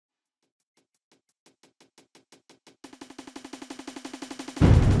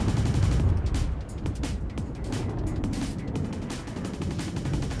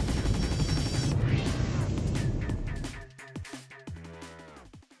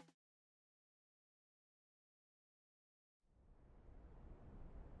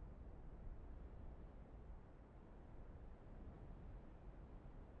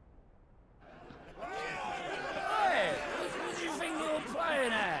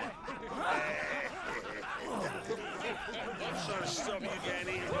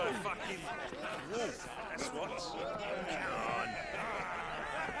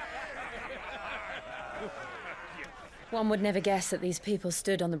One would never guess that these people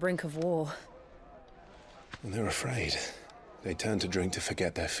stood on the brink of war. And they're afraid. They turn to drink to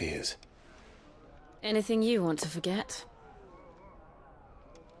forget their fears. Anything you want to forget?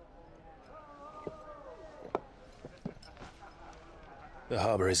 The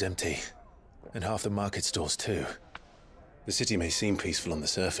harbor is empty, and half the market stalls too. The city may seem peaceful on the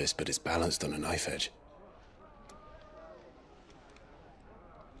surface, but it's balanced on a knife edge.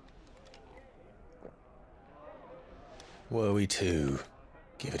 Were we to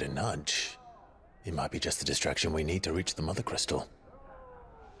give it a nudge, it might be just the distraction we need to reach the Mother Crystal.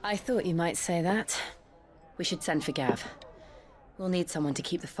 I thought you might say that. We should send for Gav. We'll need someone to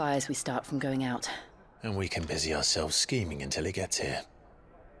keep the fires we start from going out. And we can busy ourselves scheming until he gets here.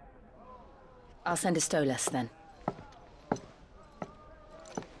 I'll send a Stolas then.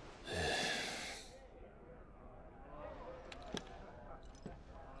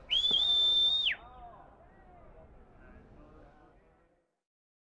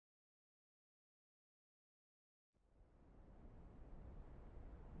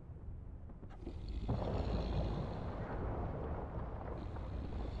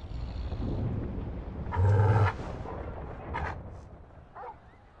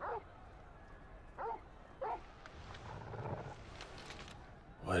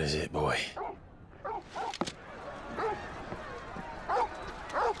 What is it, boy?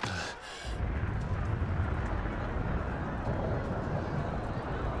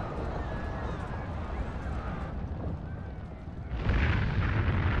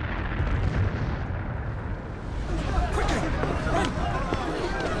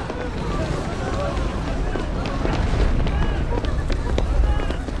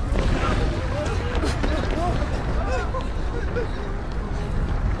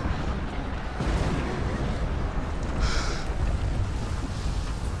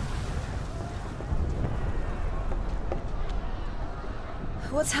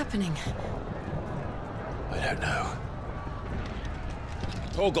 What's happening? I don't know.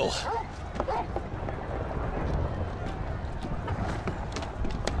 Toggle!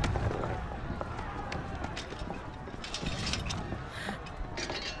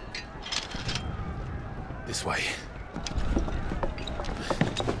 This way.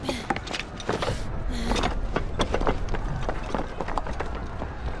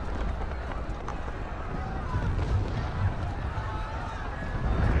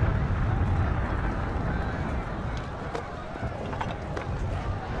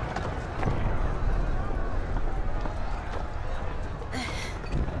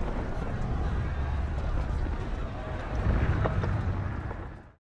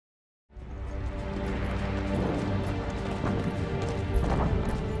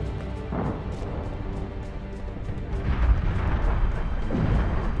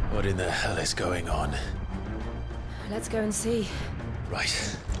 What in the hell is going on? Let's go and see.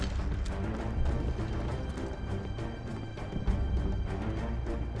 Right.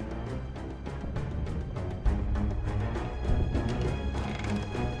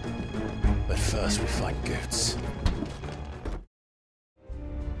 But first we find Goots.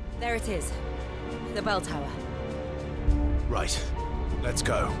 There it is. The bell tower. Right. Let's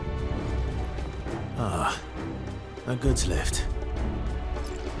go. Ah. A goods lift.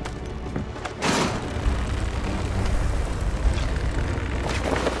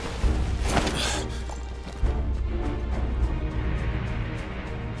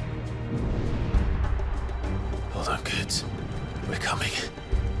 Hold on, Goods. We're coming.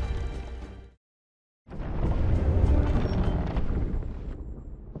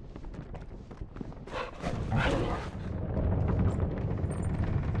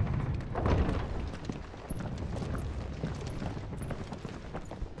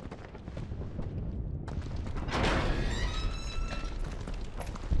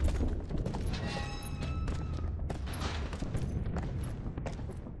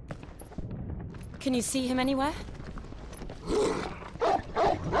 Can you see him anywhere?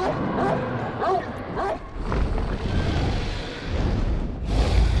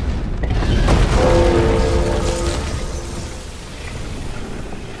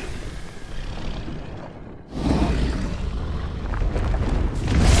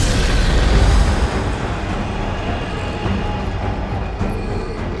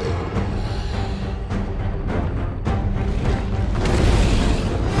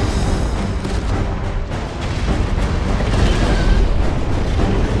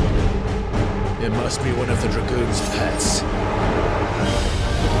 It must be one of the Dragoon's pets.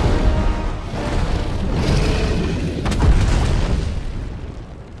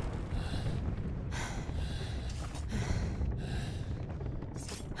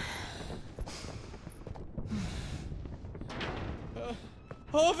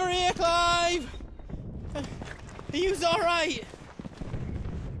 Over here, Clive! Are you alright?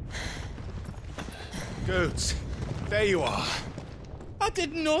 Goods, there you are. I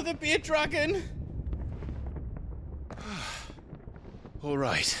didn't know there'd be a dragon. All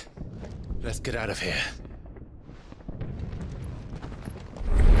right, let's get out of here.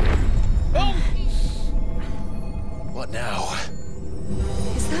 Oh! What now?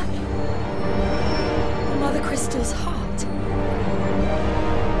 Is that the Mother Crystal's heart?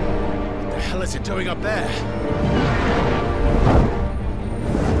 What the hell is it doing up there?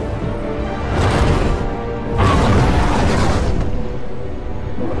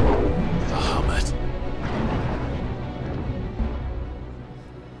 Bahamut.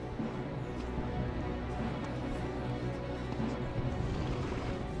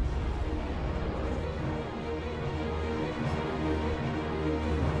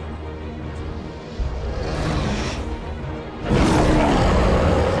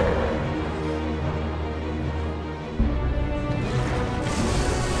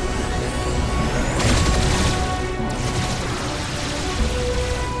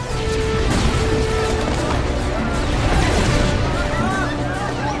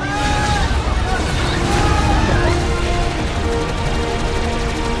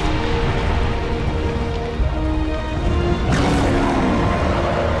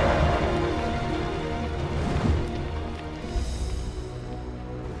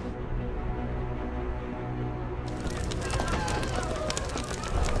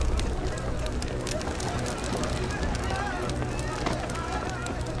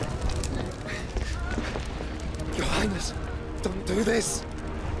 Don't do this!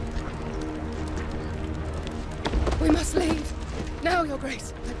 We must leave. Now, Your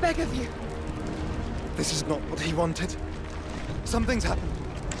Grace. I beg of you. This is not what he wanted. Something's happened.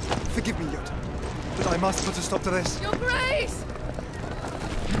 Forgive me, Yod. But I must put a stop to this. Your Grace!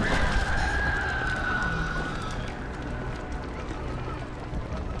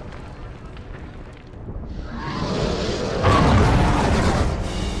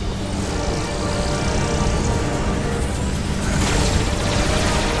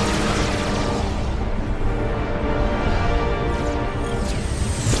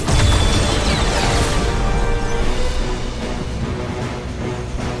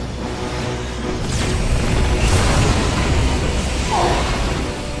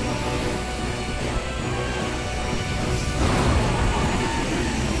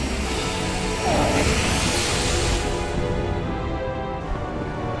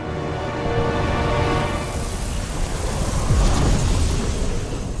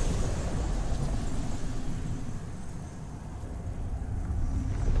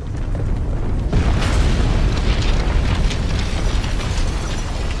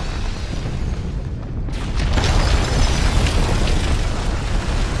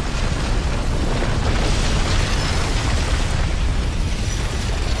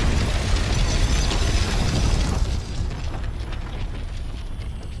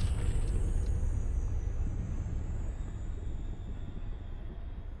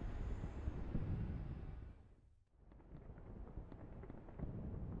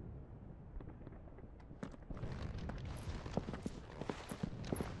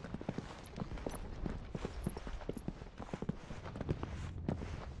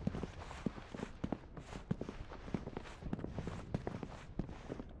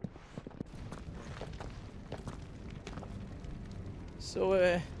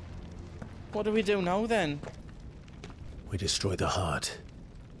 So, what do we do now then? We destroy the heart.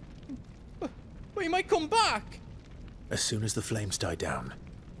 Well, you might come back! As soon as the flames die down,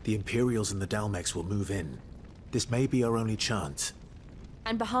 the Imperials and the Dalmex will move in. This may be our only chance.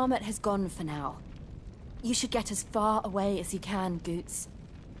 And Bahamut has gone for now. You should get as far away as you can, Goots.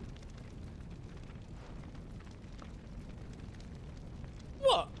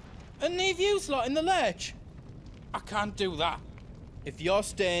 What? And leave you lot in the lurch? I can't do that. If you're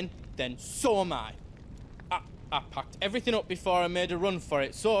staying, then so am I. I packed everything up before I made a run for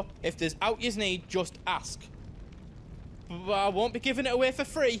it, so if there's out yous need, just ask. But I won't be giving it away for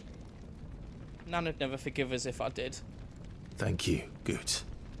free. Nana'd never forgive us if I did. Thank you, Goots.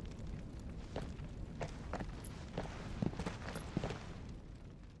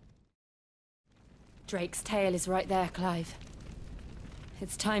 Drake's tail is right there, Clive.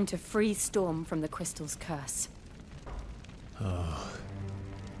 It's time to free Storm from the Crystal's curse. Oh,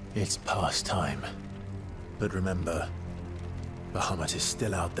 it's past time. But remember, Bahamut is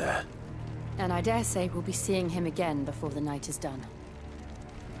still out there. And I dare say we'll be seeing him again before the night is done.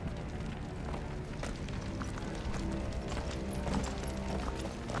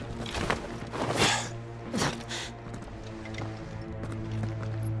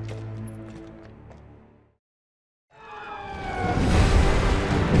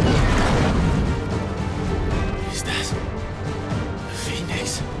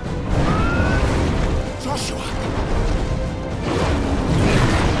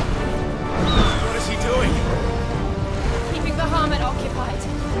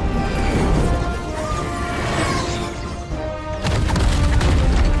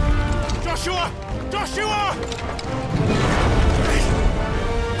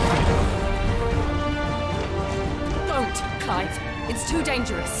 too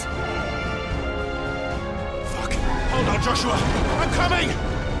dangerous. Fuck! Hold on, Joshua! I'm coming!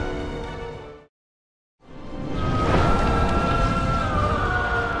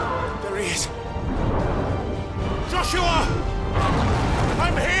 There he is! Joshua!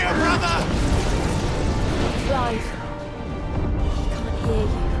 I'm here, brother! Clive. He can't hear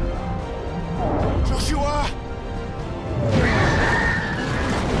you. Joshua!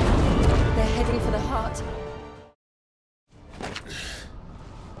 They're heading for the heart.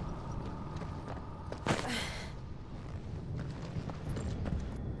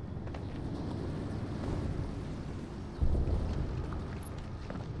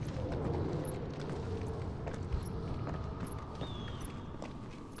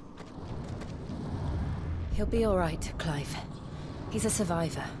 He'll be all right, Clive. He's a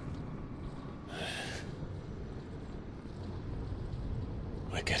survivor.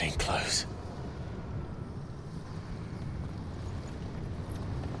 We're getting close.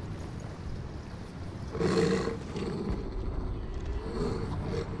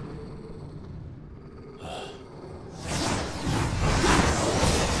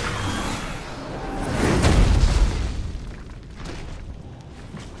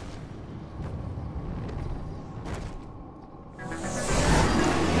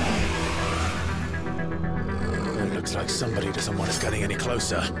 Looks like somebody doesn't want us getting any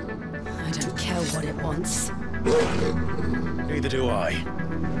closer. I don't care what it wants. Neither do I.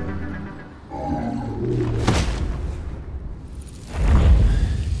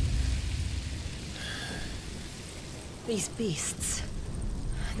 These beasts...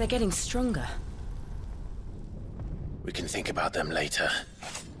 they're getting stronger. We can think about them later.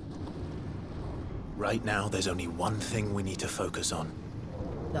 Right now, there's only one thing we need to focus on.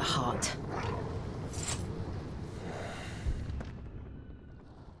 The heart.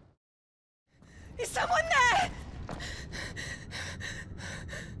 Is someone there?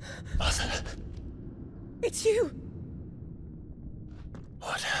 Mother, It's you!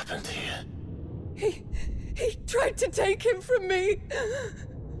 what happened here? He tried to take him from me!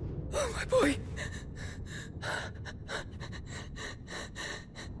 Oh, my boy.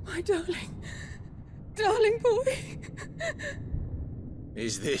 My darling boy.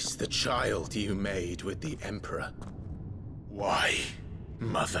 Is this the child you made with the Emperor? Why,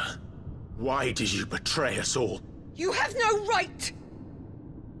 Mother? Why did you betray us all? You have no right!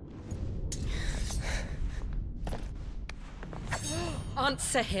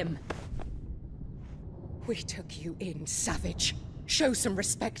 Answer him. We took you in, savage. Show some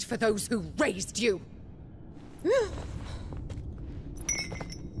respect for those who raised you.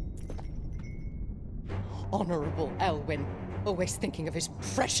 Honorable Elwyn, always thinking of his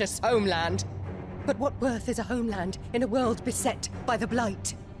precious homeland. But what worth is a homeland in a world beset by the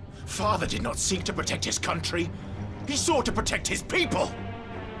Blight? Father did not seek to protect his country. He sought to protect his people.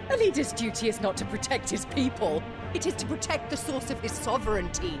 A leader's duty is not to protect his people. It is to protect the source of his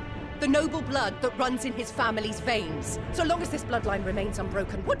sovereignty. The noble blood that runs in his family's veins. So long as this bloodline remains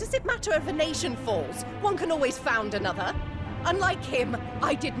unbroken, what does it matter if a nation falls? One can always found another. Unlike him,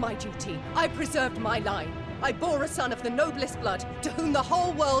 I did my duty. I preserved my line. I bore a son of the noblest blood, to whom the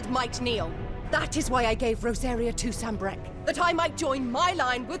whole world might kneel. That is why I gave Rosaria to Sambrek, that I might join my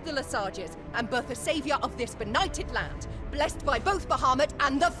line with the Lesages and birth a savior of this benighted land, blessed by both Bahamut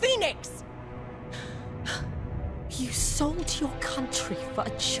and the Phoenix! You sold your country for a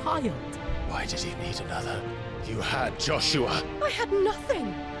child. Why did he need another? You had Joshua. I had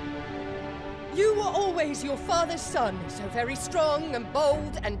nothing. You were always your father's son, so very strong and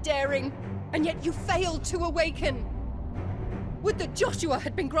bold and daring, and yet you failed to awaken. Would that Joshua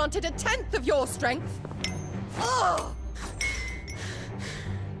had been granted 1/10 of your strength? Oh!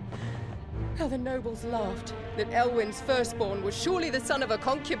 How the nobles laughed that Elwyn's firstborn was surely the son of a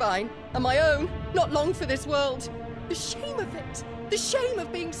concubine, and my own, not long for this world. The shame of it! The shame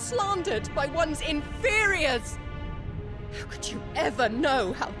of being slandered by one's inferiors! How could you ever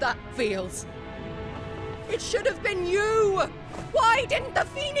know how that feels? It should have been you! Why didn't the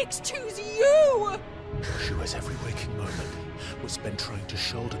Phoenix choose you? Joshua's every waking moment was spent trying to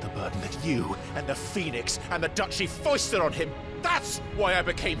shoulder the burden that you and the Phoenix and the Duchy foisted on him. That's why I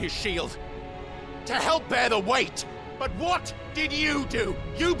became his shield. To help bear the weight. But what did you do?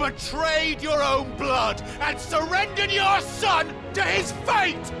 You betrayed your own blood and surrendered your son to his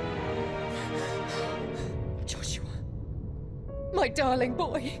fate! Joshua, my darling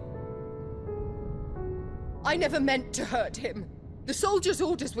boy. I never meant to hurt him. The soldiers'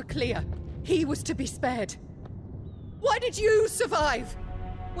 orders were clear. He was to be spared. Why did you survive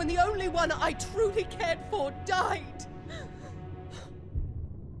when the only one I truly cared for died?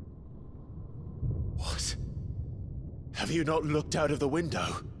 What Have you not looked out of the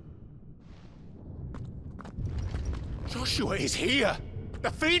window? Joshua is here! The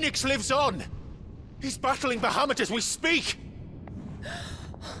Phoenix lives on! He's battling Bahamut as we speak!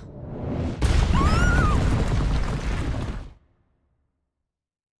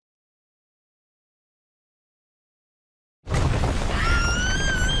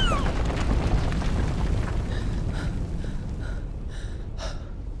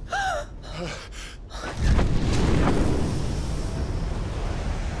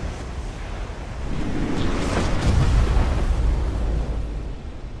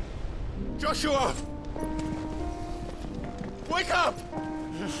 Joshua! Wake up!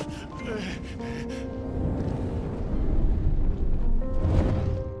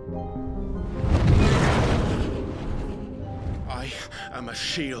 I am a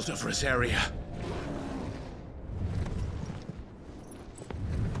shield of Rosaria.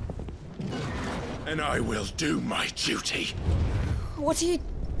 And I will do my duty. What are you...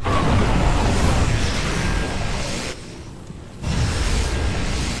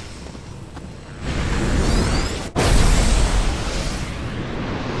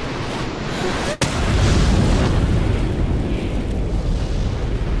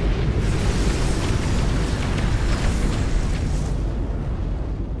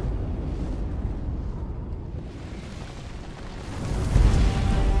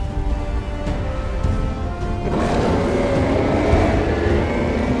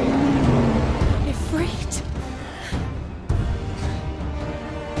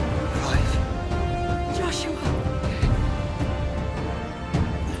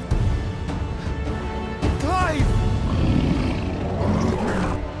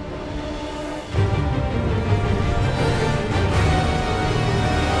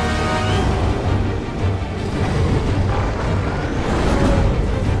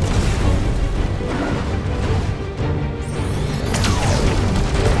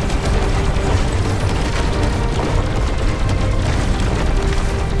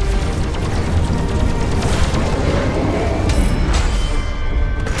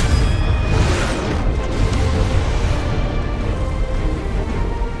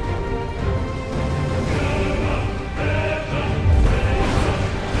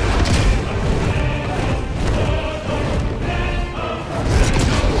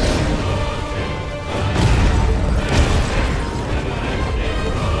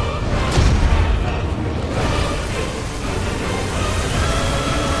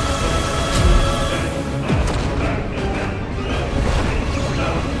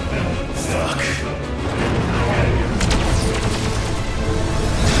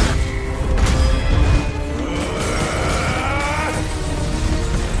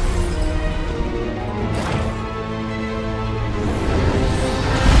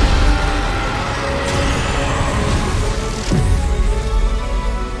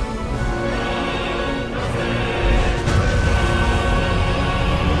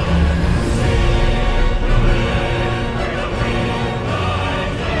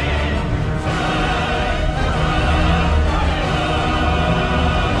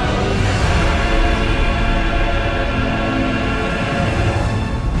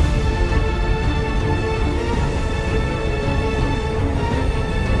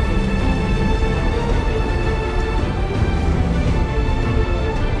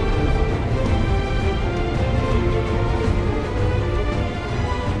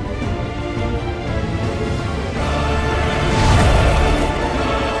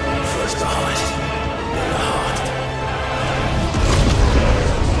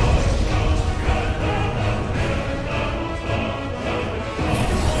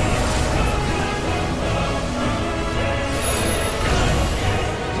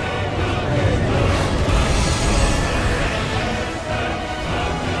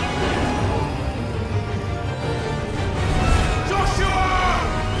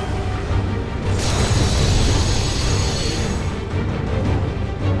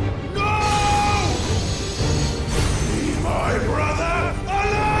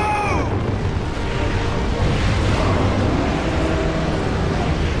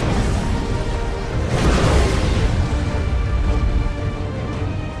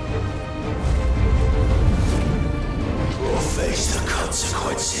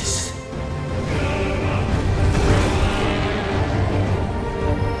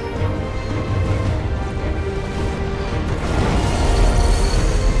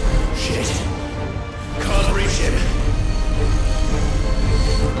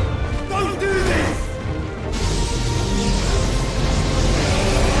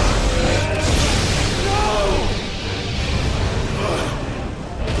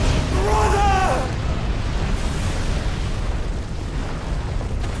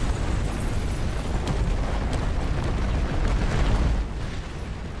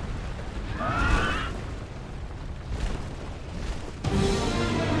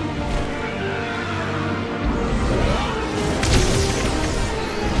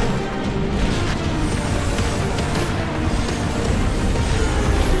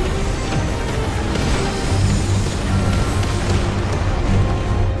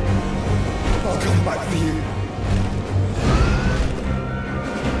 fight for you.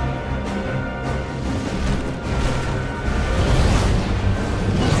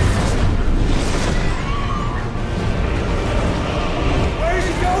 Where is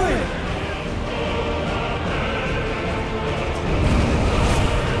he going?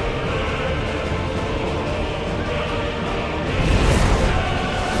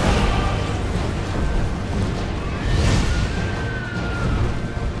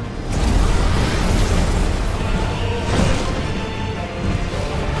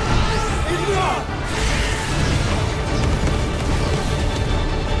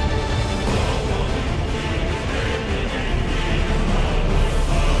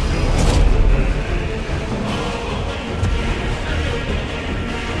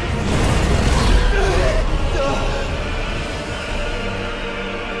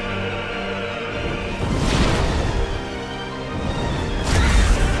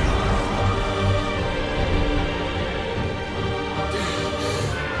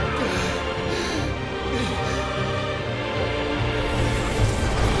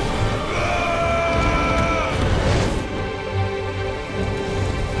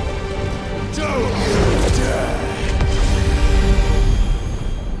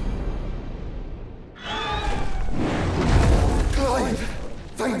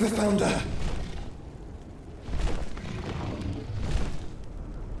 Thank the Founder!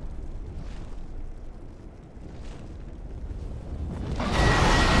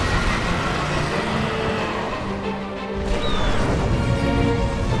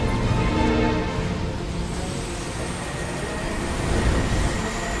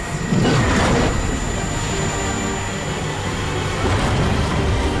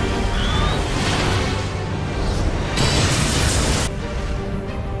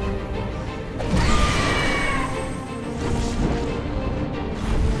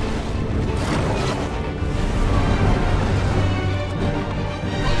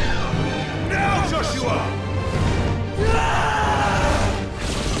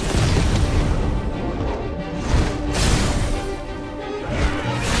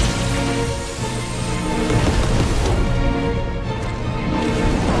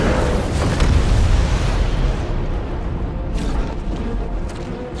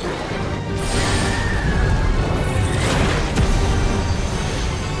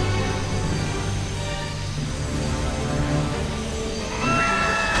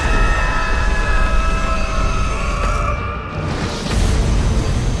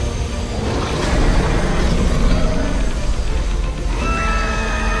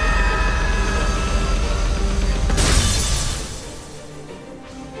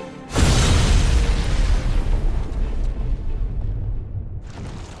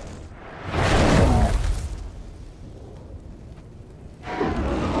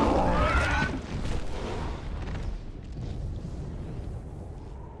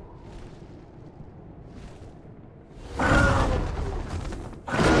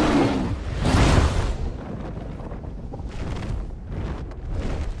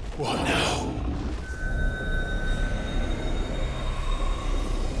 What now?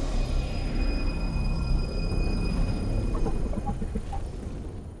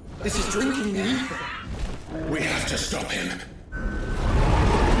 This is drinking the ether. We have to stop him.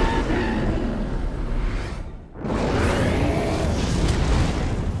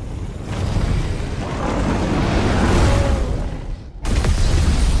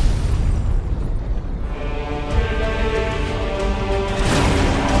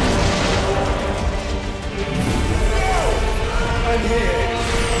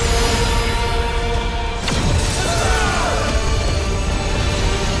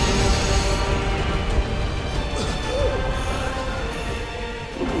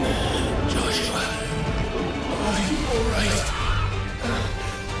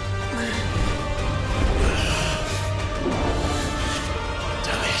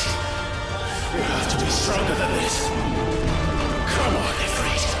 Stronger than this. Come on,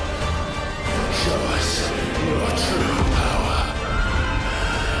 Ifrit. Show us your true power.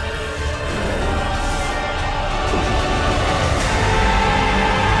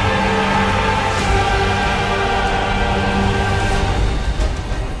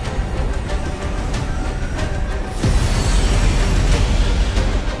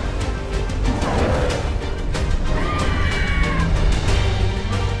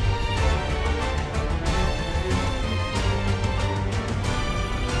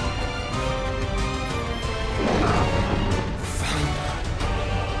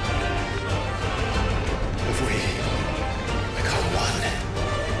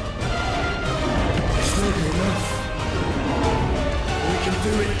 Do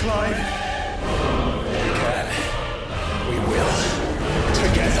it, Clive. We will.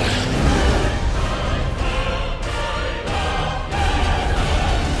 Together.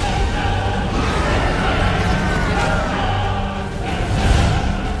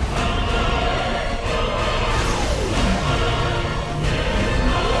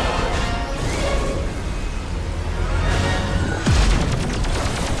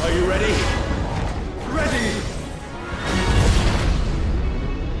 Are you ready? Ready!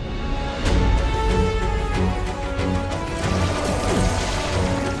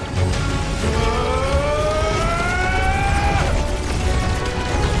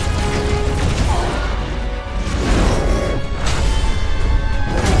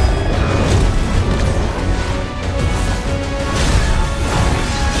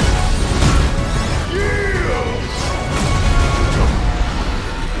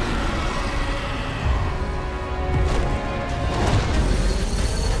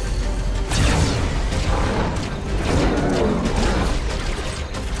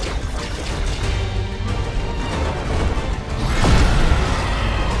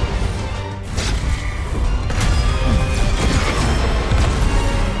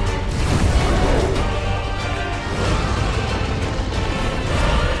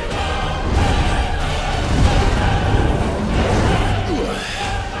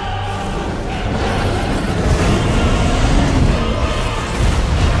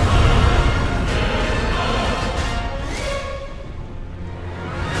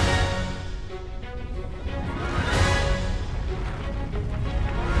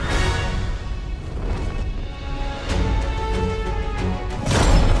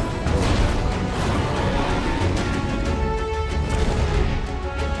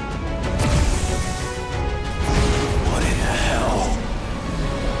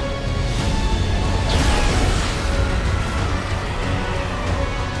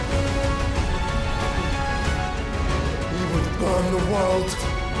 Burn the world.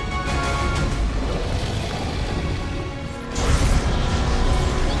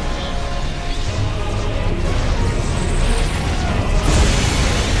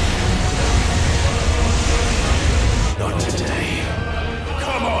 Not today.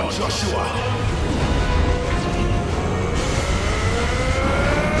 Come on, Joshua!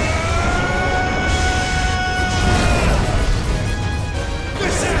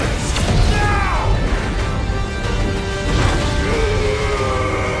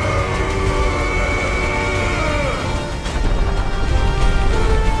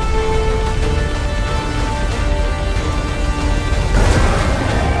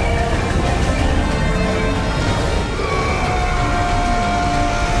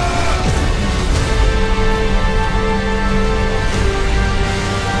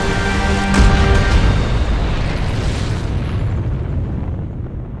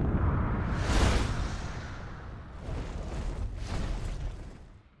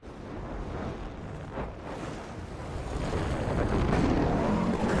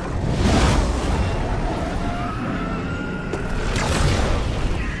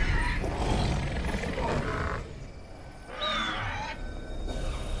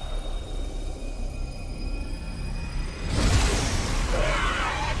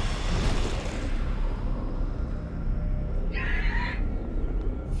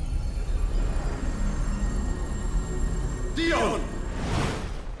 Dion!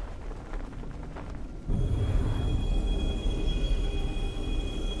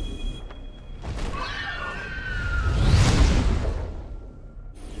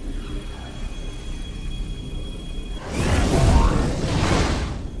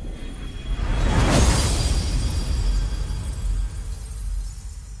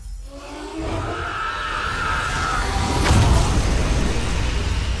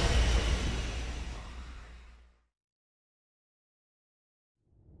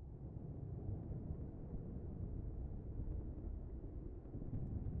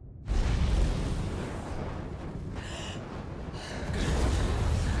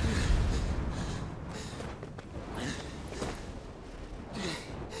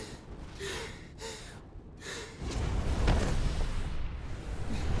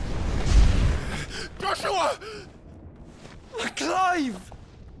 Joshua! Clive!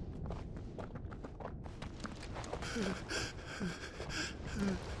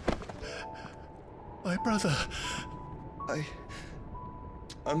 My brother.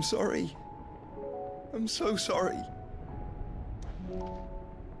 I'm sorry. I'm so sorry.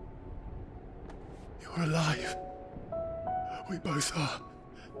 You're alive. We both are.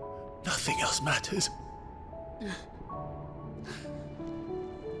 Nothing else matters.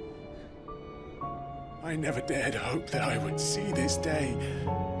 I never dared hope that I would see this day.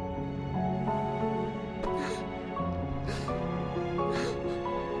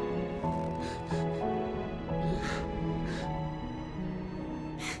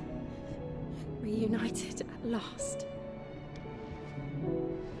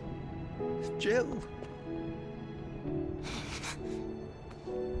 Jill.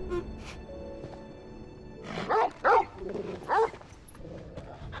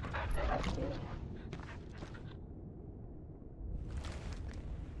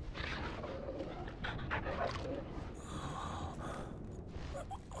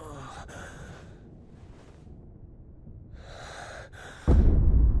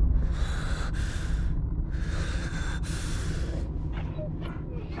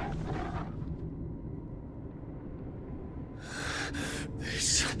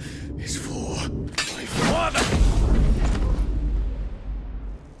 This is for my father!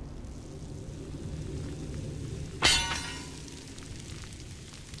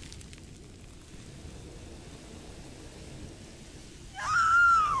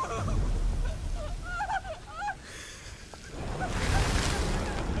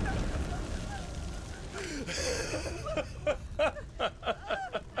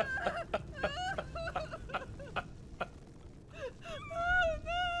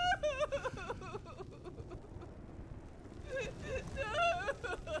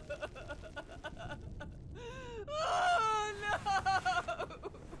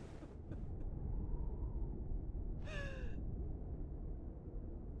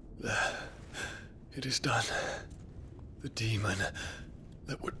 It is done. The demon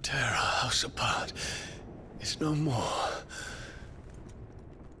that would tear our house apart is no more.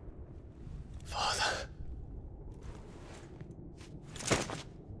 Father.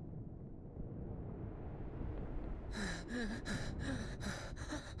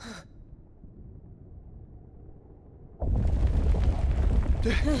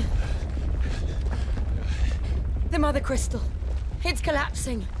 The Mother Crystal. It's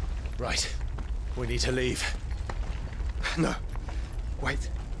collapsing. Right. We need to leave. No. Wait.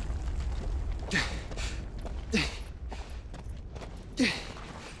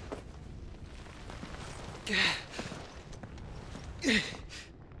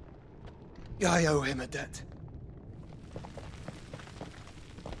 I owe him a debt.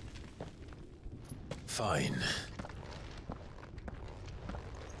 Fine.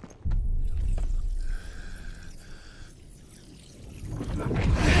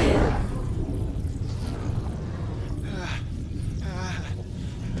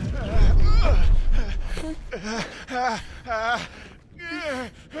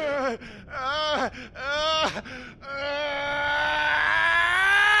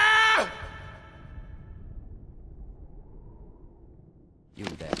 You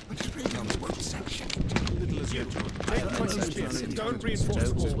there. Don't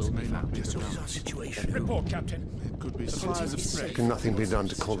reinforce walls. Report, Captain. Can nothing be done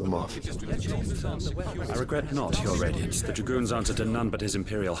to call them off? I regret not, Your Radiance. The Dragoons answer to none but His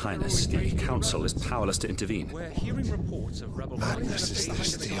Imperial Highness. The Council is powerless to intervene. We're hearing reports of rebel Madness is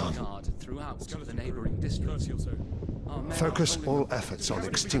this, Dion. throughout the neighboring districts. Focus all efforts on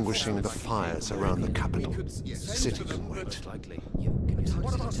extinguishing the fires around the capital. The city can wait.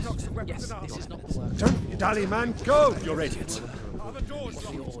 Don't dally, man. Go! Your Radiance.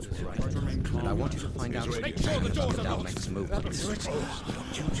 And I want you to find out if Dalmec's movements.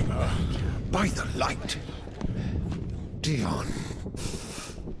 By the light! Dion,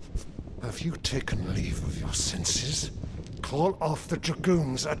 have you taken leave of your senses? Call off the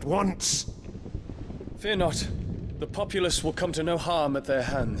Dragoons at once! Fear not. The populace will come to no harm at their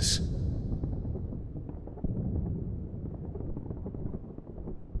hands.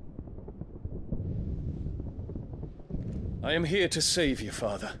 I am here to save you,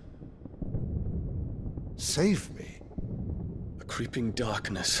 Father. Save me? A creeping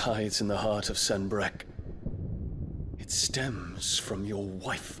darkness hides in the heart of Sanbreque. It stems from your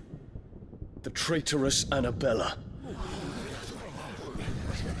wife, the traitorous Annabella.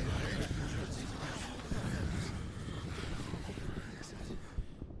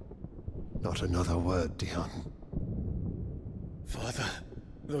 Not another word, Dion. Father,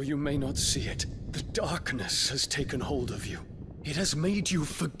 though you may not see it, the darkness has taken hold of you. It has made you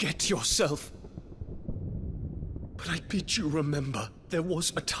forget yourself. But I bid you remember, there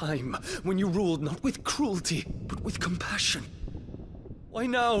was a time when you ruled not with cruelty, but with compassion. Why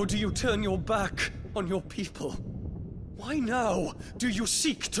now do you turn your back on your people? Why now do you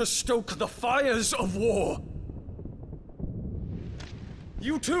seek to stoke the fires of war?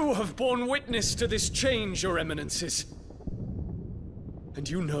 You too have borne witness to this change, Your Eminences. And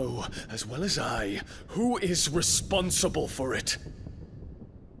you know, as well as I, who is responsible for it.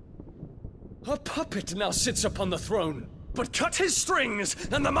 A puppet now sits upon the throne, but cut his strings,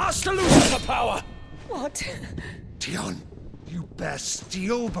 and the master loses the power! What? Dion, you bear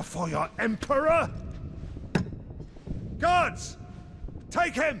steel before your Emperor? Guards!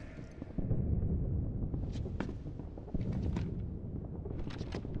 Take him!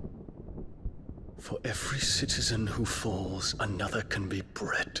 For every citizen who falls, another can be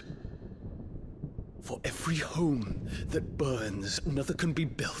bred. For every home that burns, another can be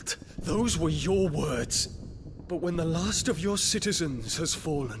built. Those were your words. But when the last of your citizens has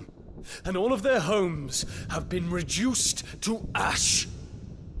fallen, and all of their homes have been reduced to ash,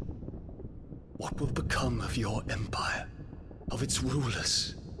 what will become of your empire, of its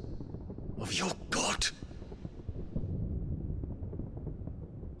rulers, of your god?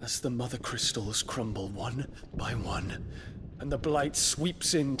 As the mother crystals crumble one by one, and the blight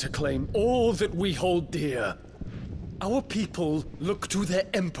sweeps in to claim all that we hold dear, our people look to their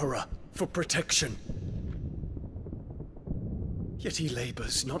emperor for protection. Yet he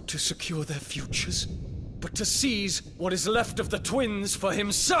labors not to secure their futures, but to seize what is left of the twins for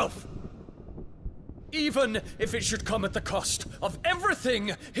himself! Even if it should come at the cost of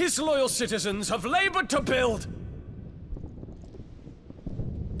everything his loyal citizens have labored to build!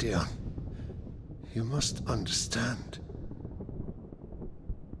 Dion, you must understand.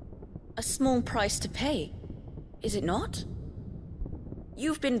 A small price to pay, is it not?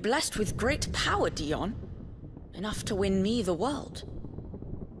 You've been blessed with great power, Dion. Enough to win me the world.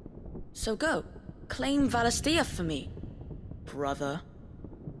 So go, claim Valisthea for me, brother.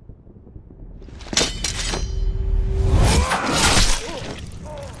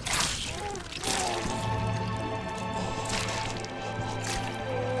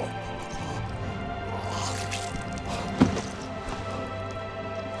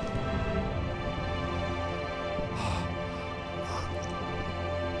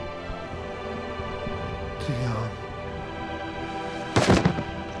 Dion.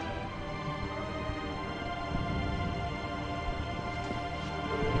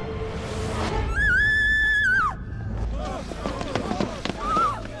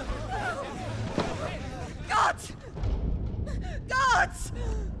 Gods! Gods!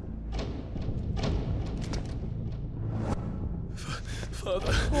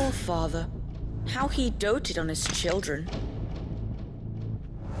 Father. Poor father. How he doted on his children.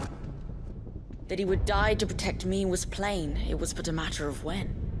 That he would die to protect me was plain. It was but a matter of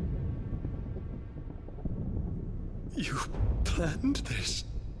when. You planned this?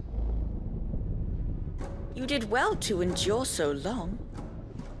 You did well to endure so long.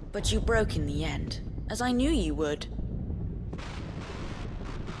 But you broke in the end, as I knew you would.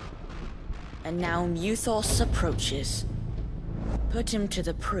 And now Muthos approaches. Put him to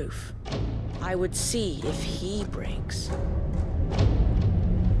the proof. I would see if he breaks.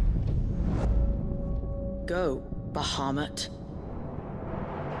 Go, Bahamut.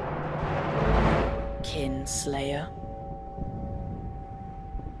 Kinslayer.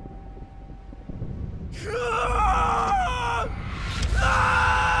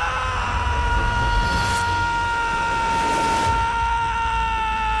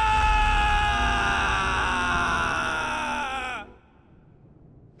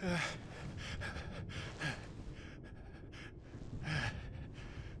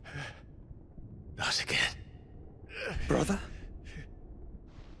 Not again. Brother?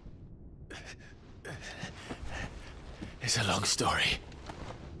 It's a long story.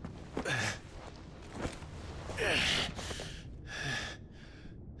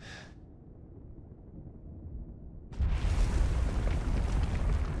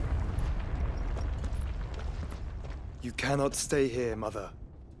 You cannot stay here, Mother.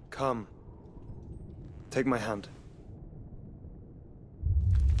 Come. Take my hand.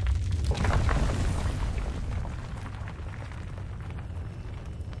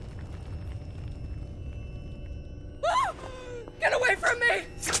 Get away from me!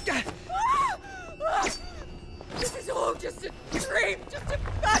 This is all just a dream, just a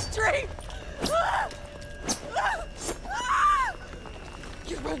bad dream!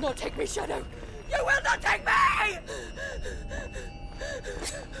 You will not take me, Shadow! You will not take me!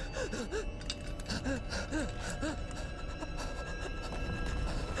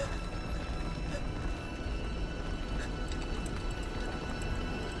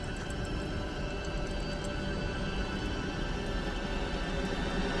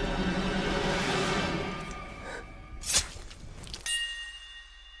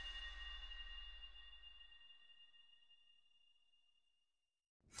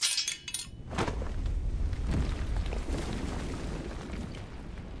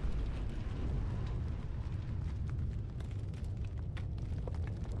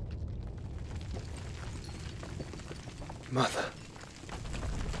 Mother.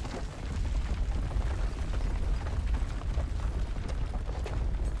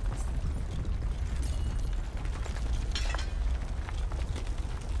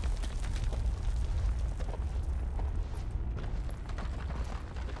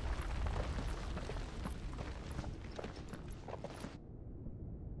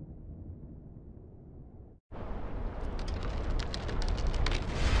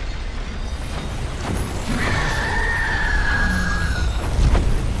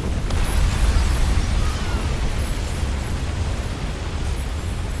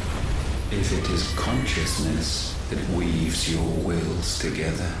 consciousness that weaves your wills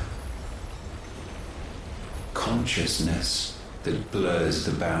together. Consciousness that blurs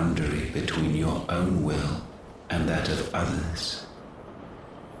the boundary between your own will and that of others.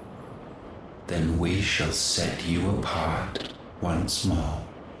 Then we shall set you apart once more.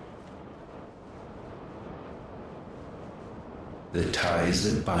 The ties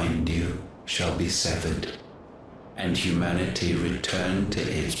that bind you shall be severed, and humanity return to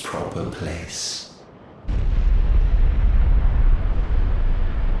its proper place.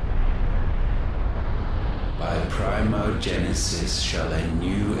 By primogenesis shall a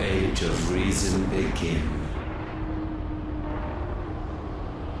new age of reason begin.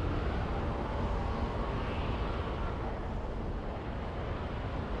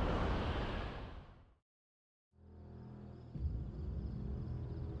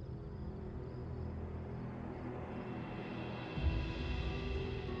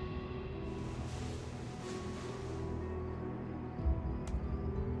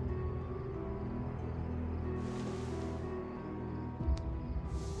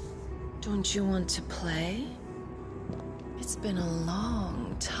 Don't you want to play? It's been a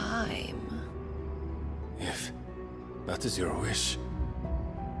long time. If that is your wish.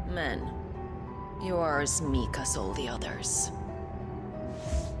 Men, you are as meek as all the others.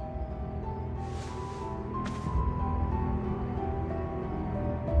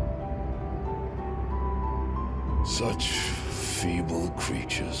 Such feeble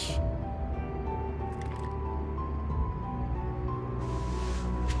creatures.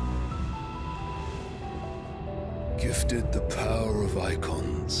 Gifted the power of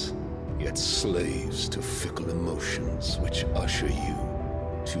icons, yet slaves to fickle emotions which usher you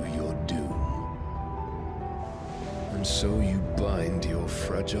to your doom. And so you bind your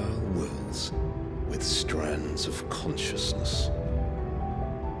fragile wills with strands of consciousness.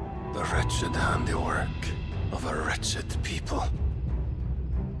 The wretched handiwork of a wretched people.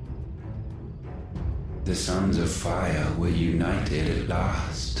 The sons of fire were united at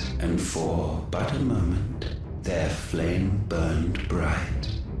last, and for but a moment, their flame burned bright.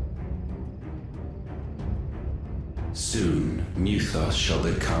 Soon, Muthos shall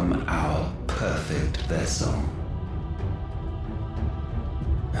become our perfect vessel.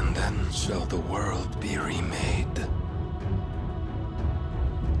 And then shall the world be remade.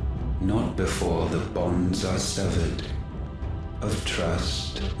 Not before the bonds are severed, of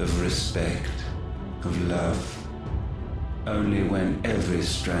trust, of respect, of love. Only when every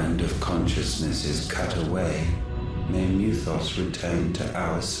strand of consciousness is cut away, may Muthos return to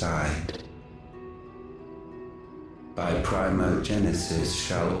our side. By primogenesis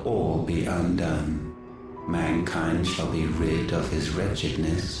shall all be undone. Mankind shall be rid of his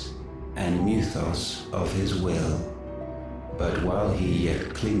wretchedness, and Muthos of his will. But while he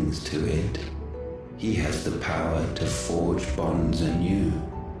yet clings to it, he has the power to forge bonds anew,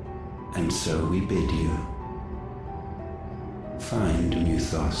 and so we bid you. Find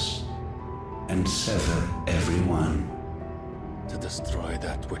Muthos, and sever everyone. To destroy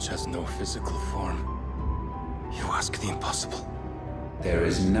that which has no physical form, you ask the impossible. There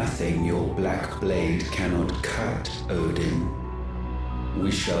is nothing your black blade cannot cut, Odin.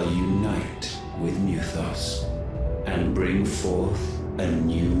 We shall unite with Muthos, and bring forth a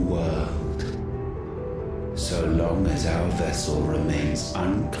new world. So long as our vessel remains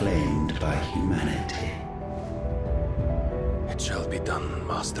unclaimed by humanity. It shall be done,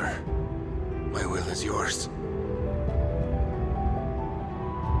 Master. My will is yours.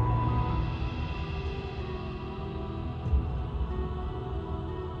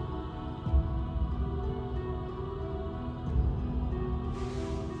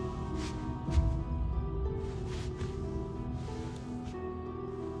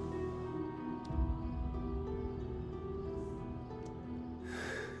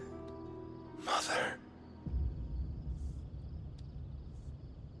 Mother.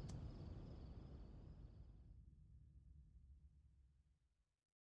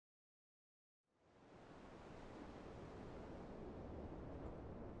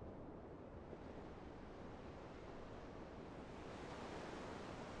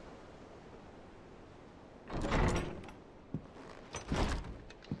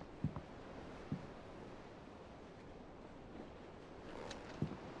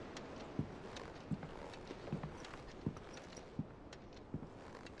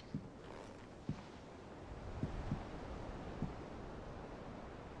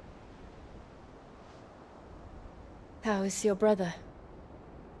 How is your brother?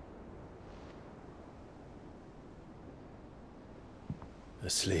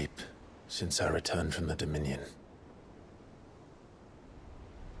 Asleep since I returned from the Dominion.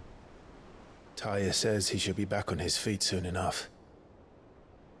 Taya says he should be back on his feet soon enough.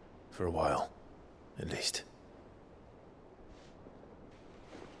 For a while, at least.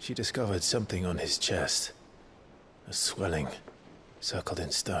 She discovered something on his chest. A swelling, circled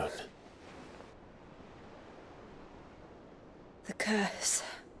in stone. The curse.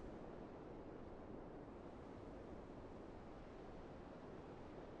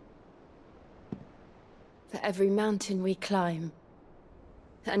 For every mountain we climb,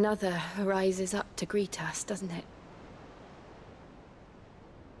 another rises up to greet us, doesn't it?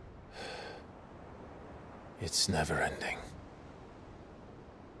 It's never ending.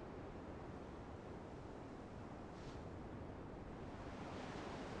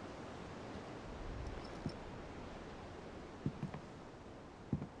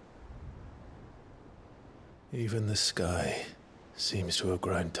 Even the sky seems to have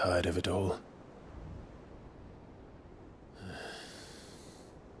grown tired of it all.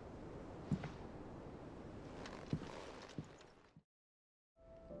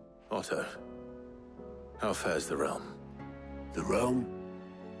 Otto, how fares the realm? The realm?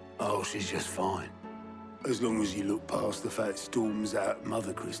 Oh, she's just fine. As long as you look past the fat storms out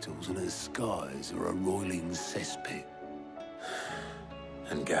mother crystals and her skies are a roiling cesspit.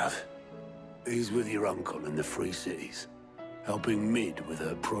 And Gav? He's with your uncle in the Free Cities, helping Mid with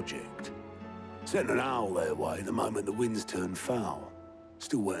her project. Sent an owl their way the moment the winds turned foul.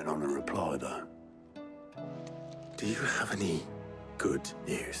 Still waiting on a reply, though. Do you have any good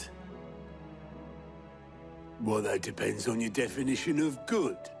news? Well, that depends on your definition of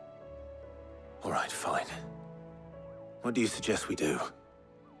good. All right, fine. What do you suggest we do?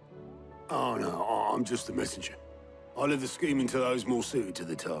 Oh, no, I'm just a messenger. I leave the scheming to those more suited to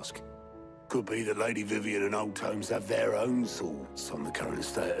the task. Could be that Lady Vivian and Old Tomes have their own thoughts on the current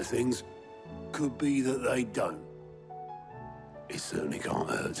state of things. Could be that they don't. It certainly can't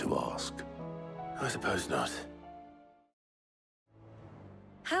hurt to ask. I suppose not.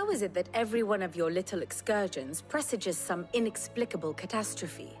 How is it that every one of your little excursions presages some inexplicable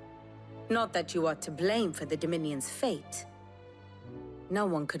catastrophe? Not that you are to blame for the Dominion's fate. No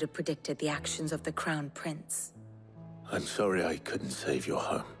one could have predicted the actions of the Crown Prince. I'm sorry I couldn't save your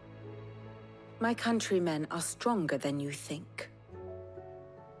home. My countrymen are stronger than you think.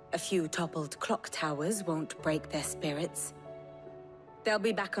 A few toppled clock towers won't break their spirits. They'll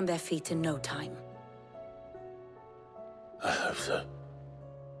be back on their feet in no time. I hope so.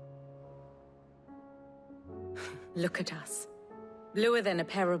 Look at us. Bluer than a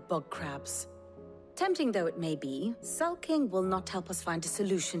pair of bog crabs. Tempting though it may be, sulking will not help us find a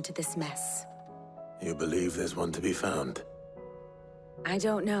solution to this mess. You believe there's one to be found? I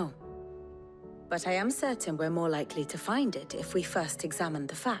don't know. But I am certain we're more likely to find it if we first examine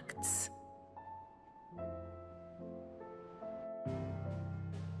the facts.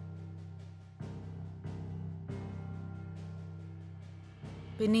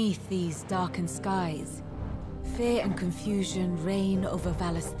 Beneath these darkened skies, fear and confusion reign over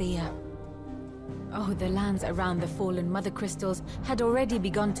Valisthea. Oh, the lands around the fallen Mother Crystals had already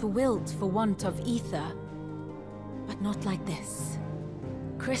begun to wilt for want of ether. But not like this.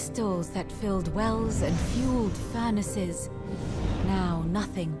 Crystals that filled wells and fueled furnaces. Now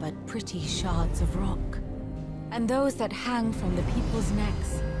nothing but pretty shards of rock. And those that hang from the people's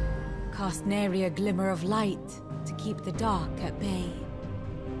necks cast nary a glimmer of light to keep the dark at bay.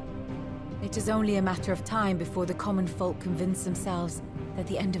 It is only a matter of time before the common folk convince themselves that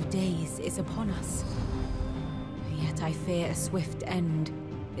the end of days is upon us. Yet I fear a swift end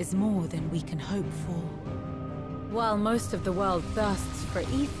is more than we can hope for. While most of the world thirsts for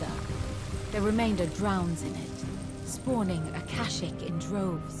ether, the remainder drowns in it, spawning Akashic in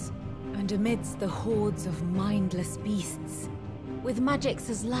droves. And amidst the hordes of mindless beasts, with magics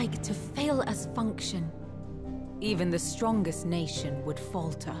as like to fail as function, even the strongest nation would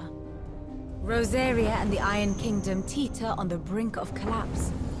falter. Rosaria and the Iron Kingdom teeter on the brink of collapse,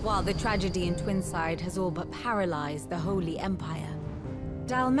 while the tragedy in Twinside has all but paralyzed the Holy Empire.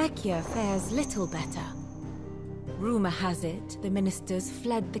 Dalmekia fares little better. Rumor has it the ministers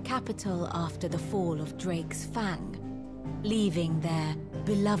fled the capital after the fall of Drake's Fang, leaving their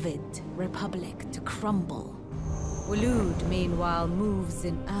beloved republic to crumble. Waloed, meanwhile, moves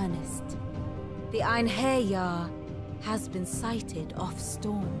in earnest. The Einherjar has been sighted off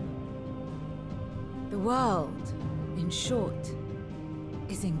Storm. The world, in short,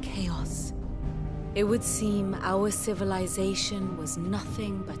 is in chaos. It would seem our civilization was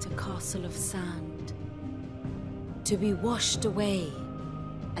nothing but a castle of sand, to be washed away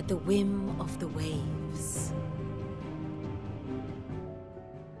at the whim of the waves.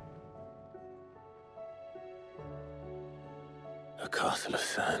 A castle of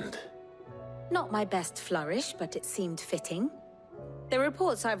sand. Not my best flourish, but it seemed fitting. The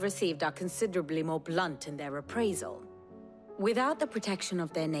reports I've received are considerably more blunt in their appraisal. Without the protection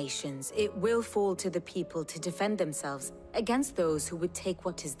of their nations, it will fall to the people to defend themselves against those who would take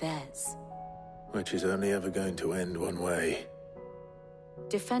what is theirs. Which is only ever going to end one way.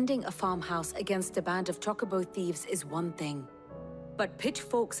 Defending a farmhouse against a band of chocobo thieves is one thing, but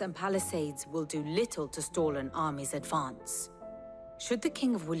pitchforks and palisades will do little to stall an army's advance. Should the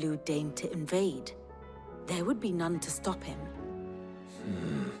King of Waloed deign to invade, there would be none to stop him.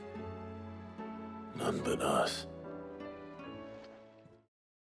 None but us.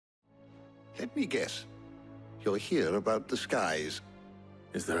 Let me guess. You're here about the skies.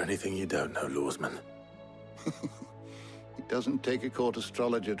 Is there anything you don't know, Lawsman? It doesn't take a court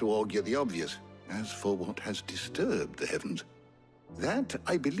astrologer to augur the obvious. As for what has disturbed the heavens, that,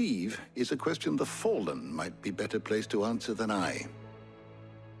 I believe, is a question the Fallen might be better placed to answer than I.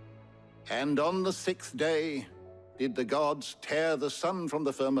 And on the 6th day did the gods tear the sun from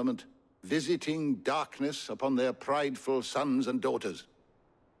the firmament, visiting darkness upon their prideful sons and daughters.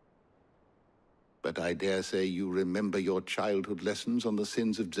 But I dare say you remember your childhood lessons on the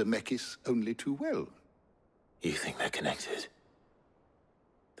sins of Zemeckis only too well. You think they're connected?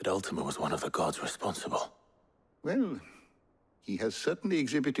 That Ultima was one of the gods responsible? Well, he has certainly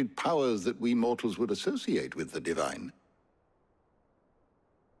exhibited powers that we mortals would associate with the divine.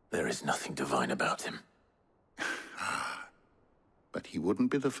 There is nothing divine about him. But he wouldn't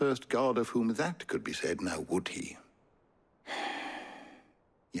be the first god of whom that could be said, now would he?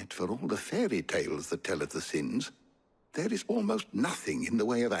 Yet for all the fairy tales that tell of the sins, there is almost nothing in the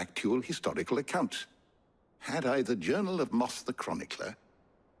way of actual historical accounts. Had I the Journal of Moss the Chronicler,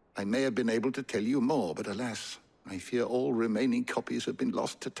 I may have been able to tell you more, but alas, I fear all remaining copies have been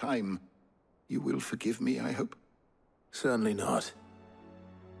lost to time. You will forgive me, I hope? Certainly not.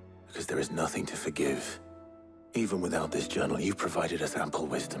 Because there is nothing to forgive. Even without this journal, you've provided us ample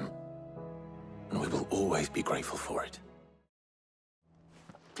wisdom. And we will always be grateful for it.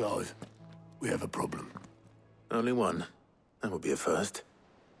 Clive, we have a problem. Only one. That would be a first.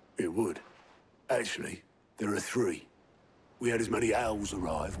 It would. Actually, there are 3. We had as many owls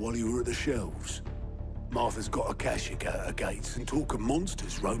arrive while you were at the shelves. Martha's got a Akashic out her gates, and talk of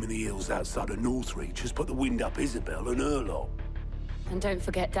monsters roaming the hills outside of Northreach has put the wind up Isabel and her lot. And don't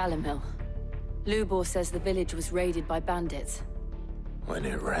forget Dalimil. Lubor says the village was raided by bandits. When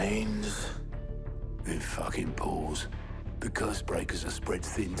it rains... It fucking pours. The curse breakers are spread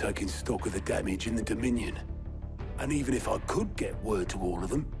thin, taking stock of the damage in the Dominion. And even if I could get word to all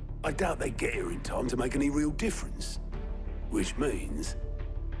of them, I doubt they'd get here in time to make any real difference. Which means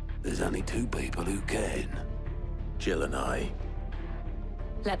there's only 2 people who can. Jill and I.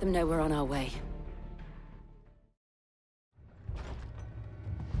 Let them know we're on our way.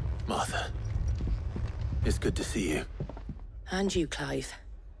 Martha. It's good to see you. And you, Clive.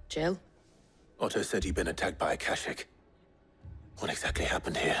 Jill? Otto said he'd been attacked by Akashic. What exactly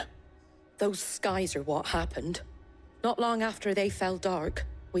happened here? Those skies are what happened. Not long after they fell dark,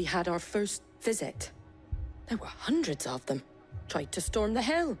 we had our first visit. There were hundreds of them. Tried to storm the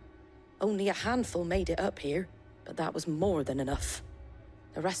hill. Only a handful made it up here, but that was more than enough.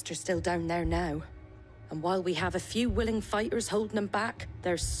 The rest are still down there now. And while we have a few willing fighters holding them back,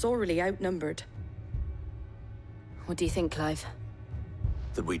 they're sorely outnumbered. What do you think, Clive?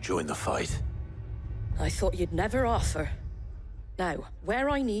 That we join the fight? I thought you'd never offer. Now, where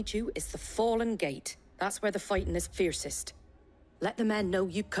I need you is the Fallen Gate. That's where the fighting is fiercest. Let the men know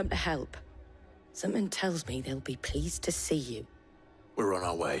you come to help. Something tells me they'll be pleased to see you. We're on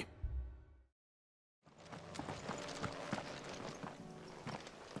our way.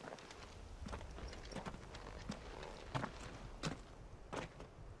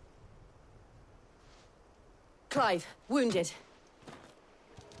 Clive, wounded.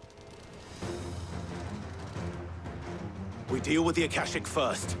 We deal with the Akashic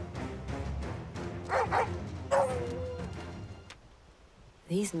first.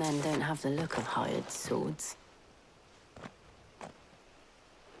 These men don't have the look of hired swords.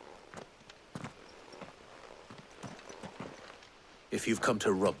 If you've come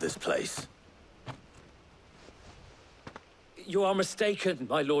to rob this place... You are mistaken,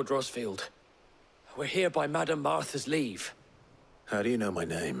 my Lord Rosfield. We're here by Madame Martha's leave. How do you know my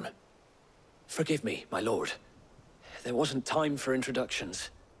name? Forgive me, my lord. There wasn't time for introductions.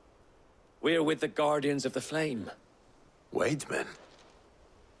 We're with the Guardians of the Flame. Wade's men?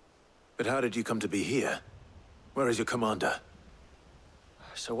 But how did you come to be here? Where is your commander?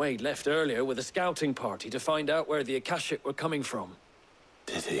 Sir Wade left earlier with a scouting party to find out where the Akashic were coming from.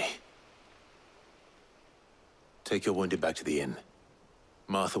 Did he? Take your wounded back to the inn.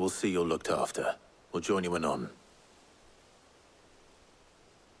 Martha will see you're looked after. We'll join you anon.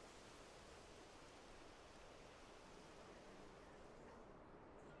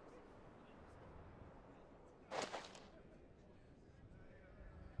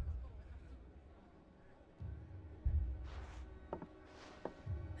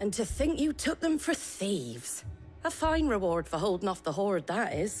 And to think you took them for thieves. A fine reward for holding off the horde,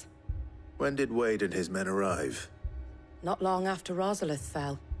 that is. When did Wade and his men arrive? Not long after Rosalith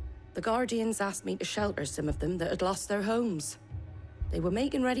fell. The Guardians asked me to shelter some of them that had lost their homes. They were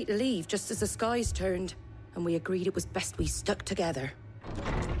making ready to leave just as the skies turned, and we agreed it was best we stuck together.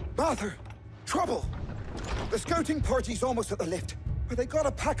 Martha! Trouble! The scouting party's almost at the lift, but they got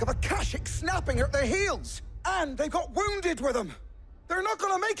a pack of Akashics snapping at their heels! And they got wounded with them! They're not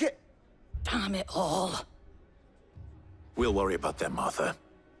gonna make it! Damn it all. We'll worry about them, Martha.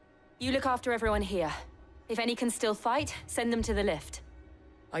 You look after everyone here. If any can still fight, send them to the lift.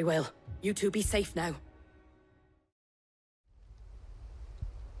 I will. You two be safe now.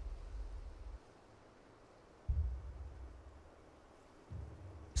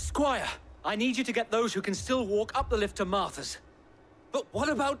 Squire, I need you to get those who can still walk up the lift to Martha's. But what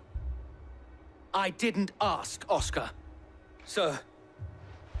about... I didn't ask, Oscar. Sir.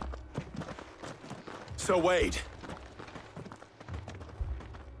 Sir Wade.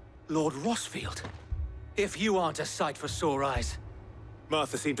 Lord Rossfield. If you aren't a sight for sore eyes.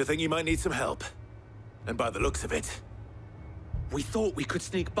 Martha seemed to think you might need some help. And by the looks of it... We thought we could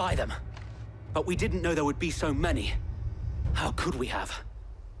sneak by them. But we didn't know there would be so many. How could we have?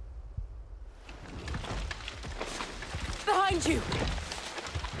 Behind you!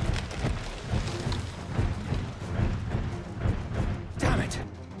 Damn it!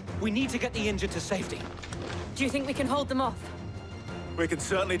 We need to get the injured to safety. Do you think we can hold them off? We can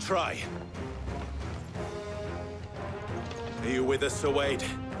certainly try. Are you with us, Sir Wade?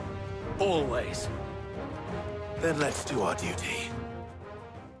 Always. Then let's do our duty.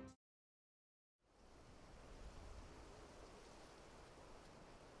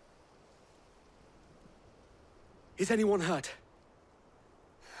 Is anyone hurt?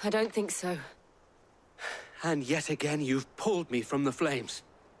 I don't think so. And yet again, you've pulled me from the flames.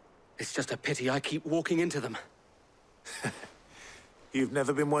 It's just a pity I keep walking into them. You've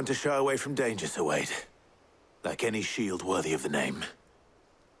never been one to shy away from danger, Sir Wade. Like any shield worthy of the name.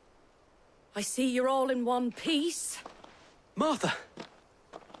 I see you're all in one piece. Martha!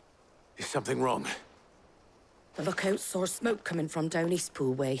 Is something wrong? The lookout saw smoke coming from down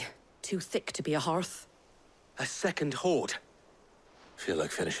Eastpool way. Too thick to be a hearth. A second horde. Feel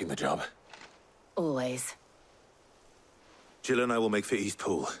like finishing the job? Always. Jill and I will make for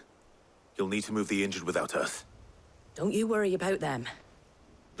Eastpool. You'll need to move the injured without us. Don't you worry about them.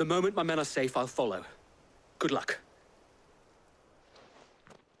 The moment my men are safe, I'll follow. Good luck.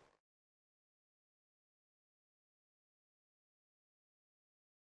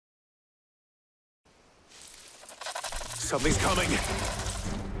 Something's coming!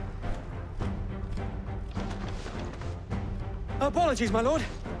 Apologies, my lord.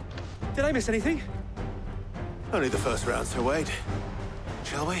 Did I miss anything? Only the first round, Sir Wade.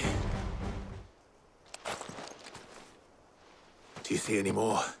 Shall we? Do you see any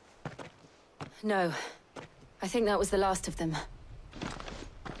more? No. I think that was the last of them.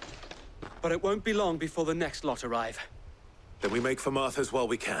 But it won't be long before the next lot arrive. Then we make for Martha's while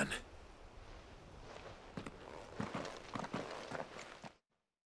we can.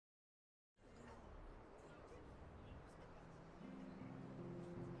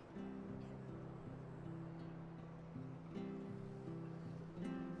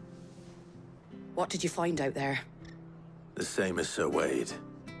 What did you find out there? The same as Sir Wade.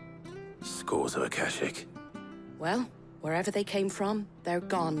 Scores of Akashic. Well, wherever they came from, they're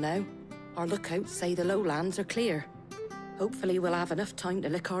gone now. Our lookouts say the lowlands are clear. Hopefully we'll have enough time to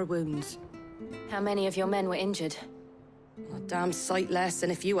lick our wounds. How many of your men were injured? A damn sight less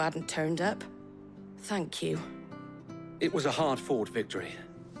than if you hadn't turned up. Thank you. It was a hard-fought victory.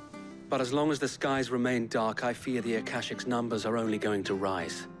 But as long as the skies remain dark, I fear the Akashic's numbers are only going to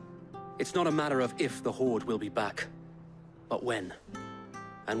rise. It's not a matter of if the Horde will be back, but when.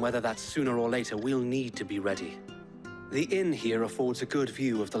 And whether that's sooner or later, we'll need to be ready. The inn here affords a good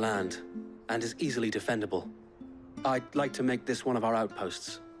view of the land, and is easily defendable. I'd like to make this one of our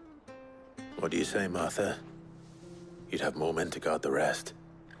outposts. What do you say, Martha? You'd have more men to guard the rest.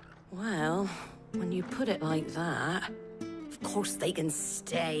 Well, when you put it like that, of course they can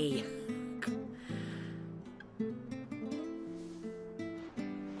stay.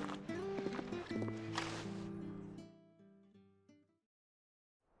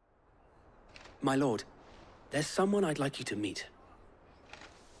 My lord, there's someone I'd like you to meet.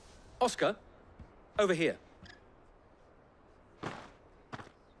 Oscar, over here.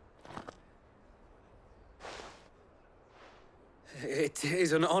 It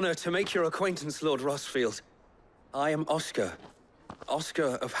is an honor to make your acquaintance, Lord Rossfield. I am Oscar.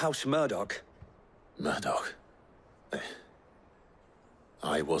 Oscar of House Murdoch. Murdoch?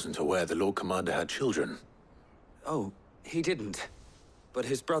 I wasn't aware the Lord Commander had children. Oh, he didn't. But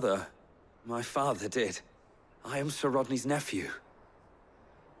his brother, my father, did. I am Sir Rodney's nephew.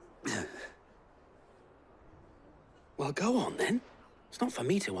 Well, go on, then. It's not for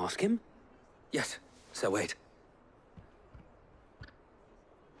me to ask him. Yes, Sir Wade.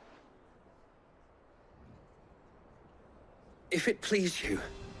 If it please you,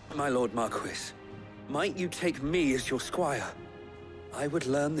 my Lord Marquis, might you take me as your squire? I would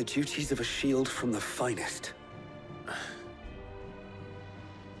learn the duties of a shield from the finest.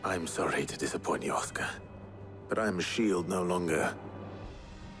 I'm sorry to disappoint you, Oscar, but I am a shield no longer.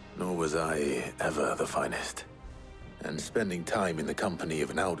 Nor was I ever the finest. And spending time in the company of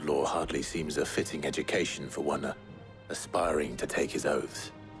an outlaw hardly seems a fitting education for one aspiring to take his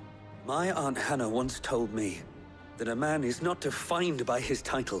oaths. My Aunt Hannah once told me that a man is not defined by his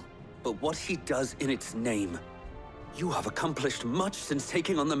title, but what he does in its name. You have accomplished much since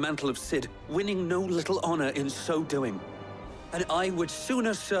taking on the mantle of Cid, winning no little honor in so doing. And I would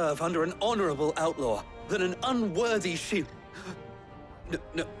sooner serve under an honorable outlaw than an unworthy shield.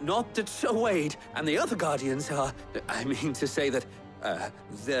 Not that Sir Wade and the other Guardians are... I mean to say that,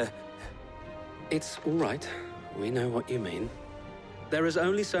 they're... It's all right. We know what you mean. There is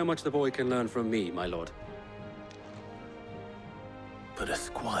only so much the boy can learn from me, my lord. But a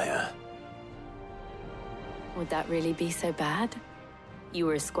squire... Would that really be so bad? You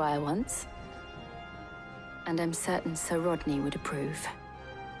were a squire once. And I'm certain Sir Rodney would approve.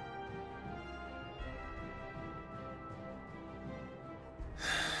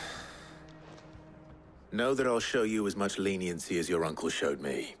 Know that I'll show you as much leniency as your uncle showed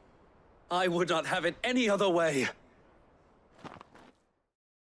me. I would not have it any other way.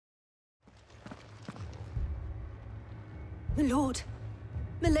 My lord,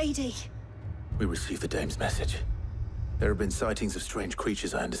 milady. We received the dame's message. There have been sightings of strange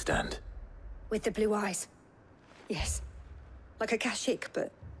creatures, I understand. With the blue eyes. Yes. Like a Kashik,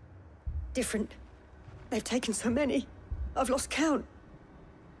 but different. They've taken so many. I've lost count.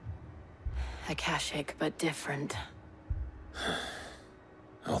 Akashic, but different.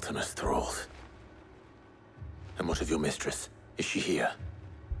 Ultimus thralls. And what of your mistress? Is she here?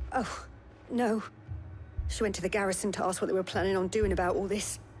 Oh, no. She went to the garrison to ask what they were planning on doing about all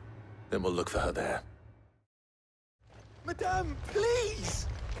this. Then we'll look for her there. Madame, please!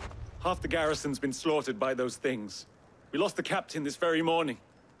 Half the garrison's been slaughtered by those things. We lost the captain this very morning.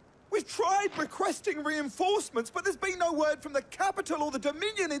 We've tried requesting reinforcements, but there's been no word from the capital or the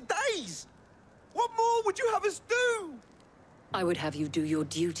Dominion in days! What more would you have us do? I would have you do your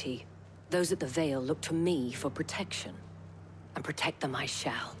duty. Those at the Vale look to me for protection. And protect them I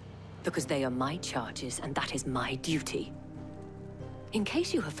shall, because they are my charges and that is my duty. In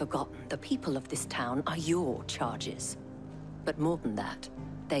case you have forgotten, the people of this town are your charges. But more than that,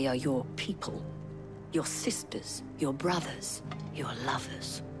 they are your people. Your sisters, your brothers, your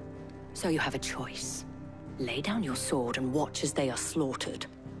lovers. So you have a choice. Lay down your sword and watch as they are slaughtered,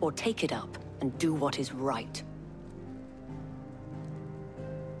 or take it up and do what is right.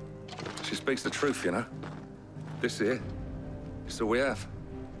 She speaks the truth, you know. This here, it's all we have.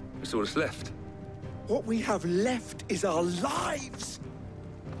 It's all that's left. What we have left is our lives!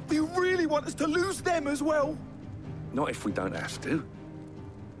 Do you really want us to lose them as well? Not if we don't have to.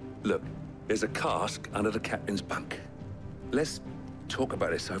 Look, there's a cask under the captain's bunk. Let's talk about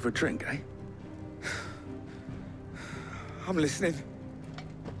this over a drink, eh? I'm listening.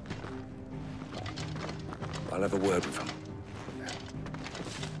 I'll have a word with him.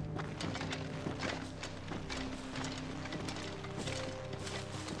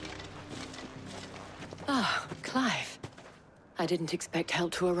 Ah, Clive. I didn't expect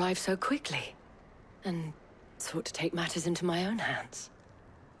help to arrive so quickly. And sought to take matters into my own hands.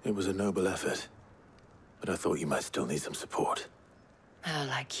 It was a noble effort, but I thought you might still need some support. How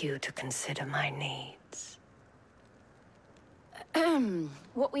like you to consider my needs.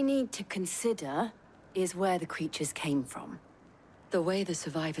 What we need to consider is where the creatures came from. The way the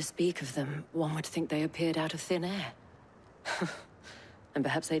survivors speak of them, one would think they appeared out of thin air. And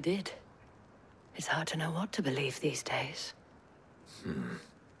perhaps they did. It's hard to know what to believe these days.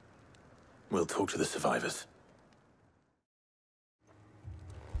 We'll talk to the survivors.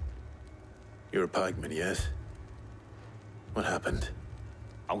 You're a pikeman, yes? What happened?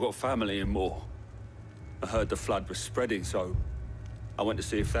 I've got family in Moor. I heard the flood was spreading, so I went to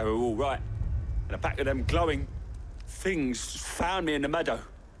see if they were all right. And a pack of them glowing things found me in the meadow.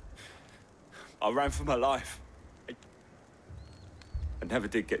 I ran for my life. I never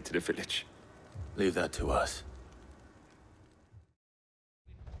did get to the village. Leave that to us.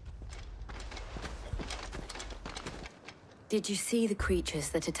 Did you see the creatures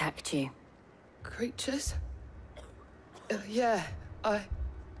that attacked you? Creatures? Yeah,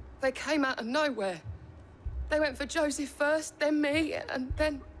 They came out of nowhere. They went for Joseph first, then me, and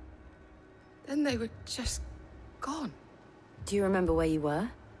then they were just gone. Do you remember where you were?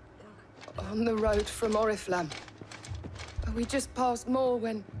 On the road from Oriflamme. We just passed more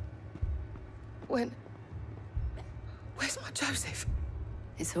when... Where's my Joseph?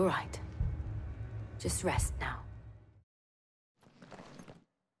 It's all right. Just rest now.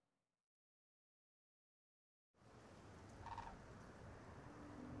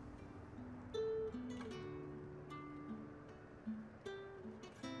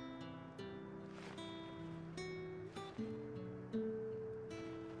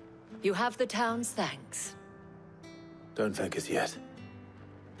 You have the town's thanks. Don't thank us yet.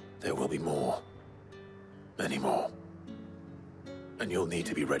 There will be more. Many more. And you'll need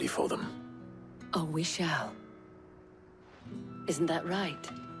to be ready for them. Oh, we shall. Isn't that right,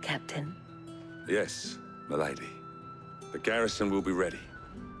 Captain? Yes, milady. The garrison will be ready.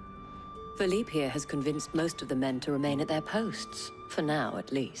 Philippe here has convinced most of the men to remain at their posts. For now,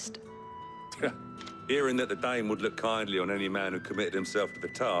 at least. Hearing that the Dane would look kindly on any man who committed himself to the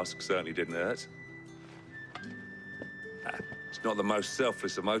task certainly didn't hurt. It's not the most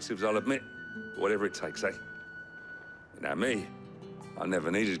selfless of motives, I'll admit. But whatever it takes, eh? Now me, I never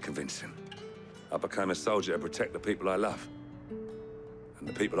needed convincing. I became a soldier to protect the people I love. And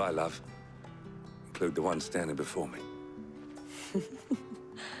the people I love include the ones standing before me.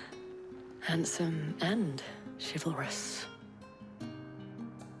 Handsome and chivalrous.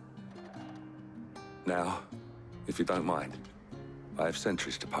 Now, if you don't mind, I have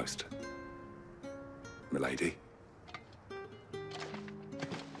sentries to post. Milady.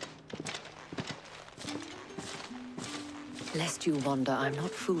 Lest you wonder, I'm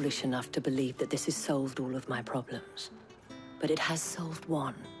not foolish enough to believe that this has solved all of my problems. But it has solved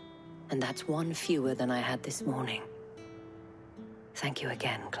one, and that's one fewer than I had this morning. Thank you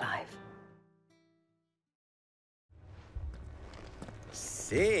again, Clive.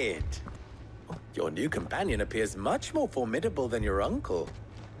 Cid! Your new companion appears much more formidable than your uncle.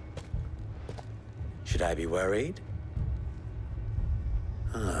 Should I be worried?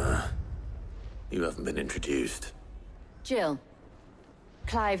 You haven't been introduced. Jill,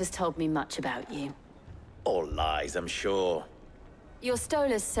 Clive has told me much about you. All lies, I'm sure. Your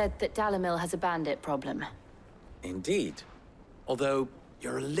Stolas said that Dalimil has a bandit problem. Indeed. Although,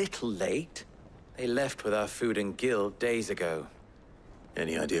 you're a little late. They left with our food and guild days ago.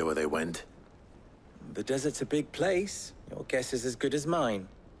 Any idea where they went? The desert's a big place. Your guess is as good as mine.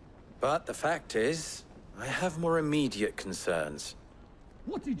 But the fact is, I have more immediate concerns.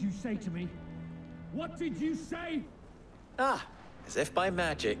 What did you say to me? What did you say? As if by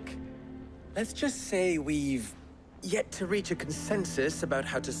magic. Let's just say we've yet to reach a consensus about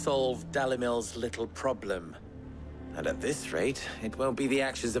how to solve Dalimil's little problem. And at this rate, it won't be the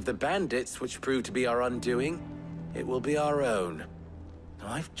actions of the bandits which prove to be our undoing. It will be our own.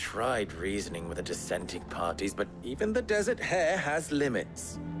 I've tried reasoning with the dissenting parties, but even the Desert Hare has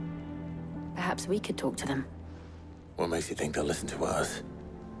limits. Perhaps we could talk to them. What makes you think they'll listen to us?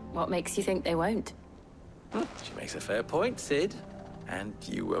 What makes you think they won't? She makes a fair point, Cid. And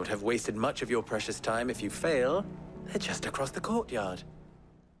you won't have wasted much of your precious time if you fail. They're just across the courtyard.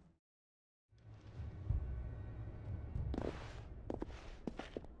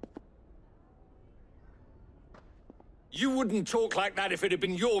 You wouldn't talk like that if it had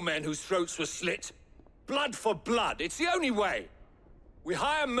been your men whose throats were slit. Blood for blood, it's the only way. We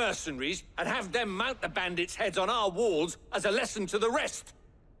hire mercenaries and have them mount the bandits' heads on our walls as a lesson to the rest.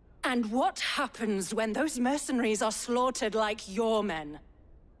 And what happens when those mercenaries are slaughtered like your men?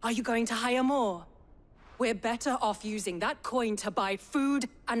 Are you going to hire more? We're better off using that coin to buy food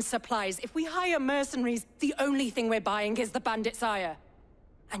and supplies. If we hire mercenaries, the only thing we're buying is the bandits' ire.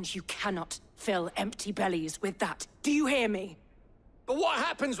 And you cannot fill empty bellies with that. Do you hear me? But what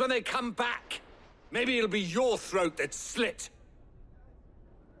happens when they come back? Maybe it'll be your throat that's slit.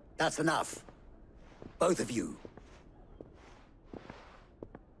 That's enough. Both of you.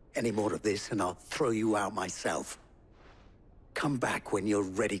 Any more of this and I'll throw you out myself. Come back when you're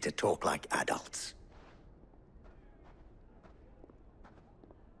ready to talk like adults.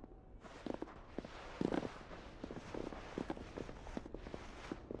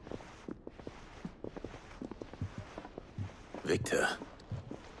 Victor,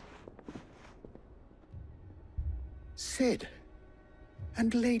 Cid.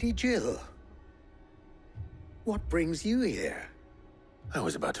 And Lady Jill. What brings you here? I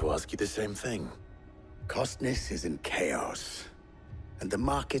was about to ask you the same thing. Costness is in chaos, and the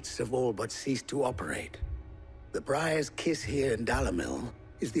markets have all but ceased to operate. The Briar's Kiss here in Dalimil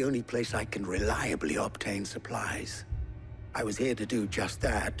is the only place I can reliably obtain supplies. I was here to do just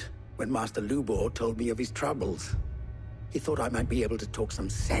that when Master Lubor told me of his troubles. He thought I might be able to talk some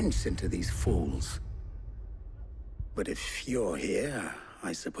sense into these fools. But if you're here,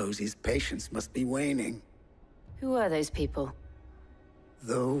 I suppose his patience must be waning. Who are those people?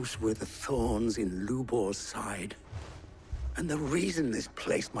 Those were the thorns in Lubor's side. And the reason this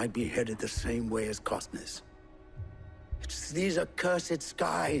place might be headed the same way as Costness. It's these accursed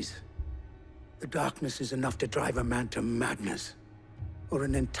skies. The darkness is enough to drive a man to madness. Or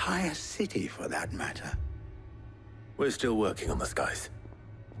an entire city, for that matter. We're still working on the skies.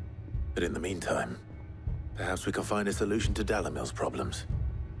 But in the meantime, perhaps we can find a solution to Dalimil's problems.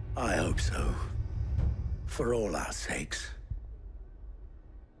 I hope so. For all our sakes.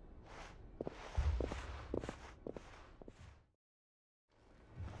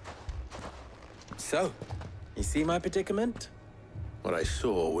 So, you see my predicament? What I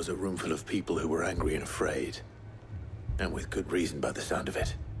saw was a room full of people who were angry and afraid. And with good reason by the sound of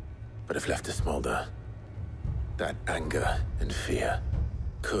it. But if left to smolder, that anger and fear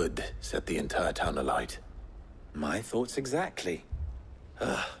could set the entire town alight. My thoughts exactly.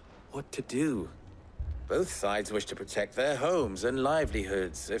 What to do? Both sides wish to protect their homes and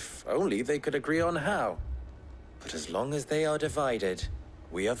livelihoods, if only they could agree on how. But as long as they are divided,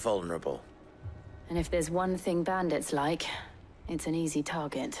 we are vulnerable. And if there's one thing bandits like, it's an easy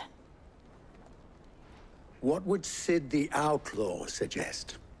target. What would Cid the Outlaw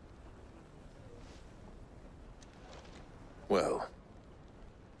suggest? Well,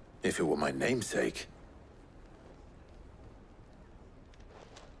 if it were my namesake,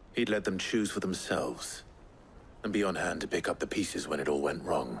 he'd let them choose for themselves, and be on hand to pick up the pieces when it all went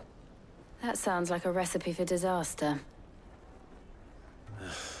wrong. That sounds like a recipe for disaster.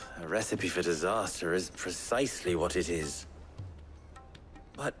 A recipe for disaster is precisely what it is.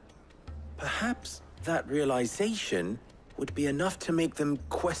 But perhaps that realization would be enough to make them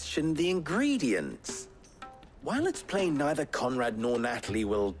question the ingredients. While it's plain neither Conrad nor Natalie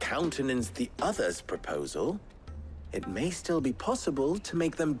will countenance the other's proposal, it may still be possible to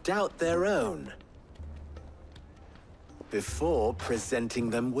make them doubt their own. Before presenting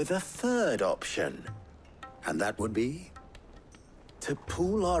them with a third option. And that would be? To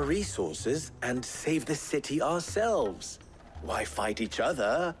pool our resources and save the city ourselves. Why fight each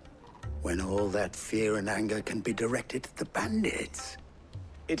other? When all that fear and anger can be directed at the bandits.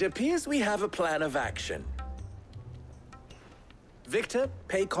 It appears we have a plan of action. Victor,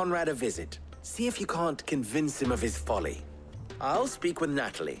 pay Conrad a visit. See if you can't convince him of his folly. I'll speak with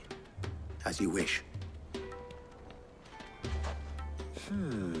Natalie. As you wish.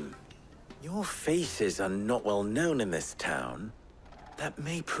 Your faces are not well known in this town. That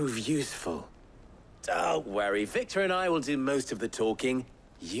may prove useful. Don't worry, Victor and I will do most of the talking.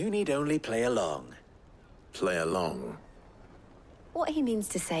 You need only play along. Play along? What he means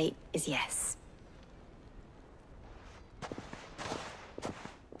to say is yes.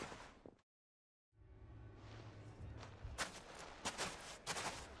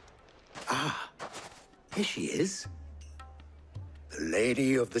 Ah, here she is. The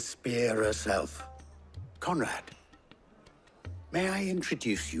Lady of the Spear herself. Conrad, may I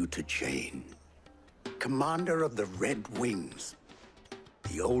introduce you to Jane, commander of the Red Wings,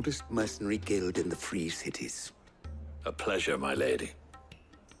 the oldest mercenary guild in the Free Cities. A pleasure, my lady.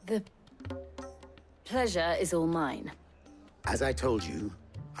 The pleasure is all mine. As I told you,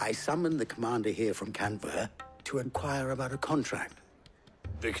 I summoned the commander here from Canver to inquire about a contract.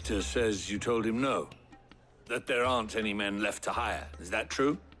 Victor says you told him no. That there aren't any men left to hire. Is that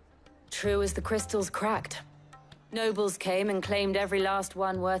true? True as the crystals cracked. Nobles came and claimed every last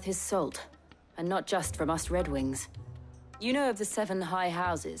one worth his salt. And not just from us Red Wings. You know of the 7 high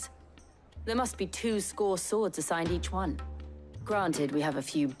houses. There must be 2 swords assigned each one. Granted, we have a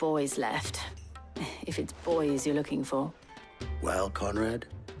few boys left. If it's boys you're looking for. Well, Conrad,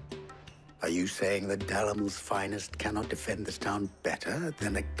 are you saying that Dalimil's finest cannot defend this town better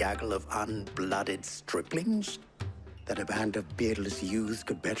than a gaggle of unblooded striplings? That a band of beardless youths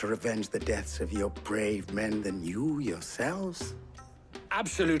could better avenge the deaths of your brave men than you yourselves?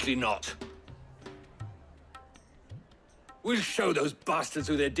 Absolutely not. We'll show those bastards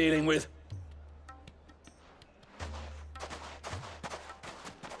who they're dealing with.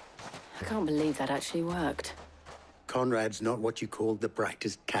 I can't believe that actually worked. Conrad's not what you called the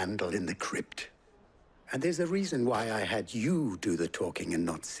brightest candle in the crypt. And there's a reason why I had you do the talking and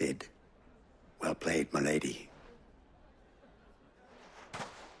not Sid. Well played, my lady.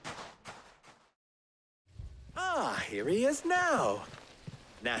 Ah, here he is now.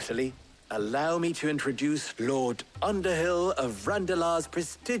 Natalie, allow me to introduce Lord Underhill of Randalar's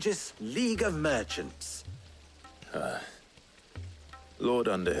prestigious League of Merchants. Lord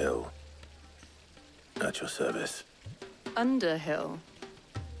Underhill. At your service. Underhill?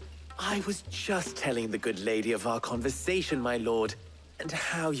 I was just telling the good lady of our conversation, my lord, and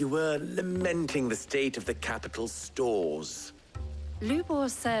how you were lamenting the state of the capital's stores. Lubor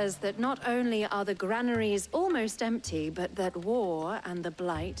says that not only are the granaries almost empty, but that war and the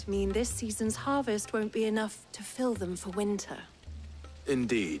Blight mean this season's harvest won't be enough to fill them for winter.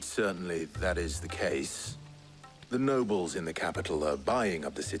 Indeed, certainly that is the case. The nobles in the capital are buying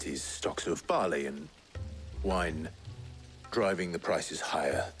up the city's stocks of barley and wine, driving the prices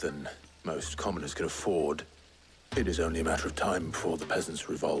higher than most commoners can afford. It is only a matter of time before the peasants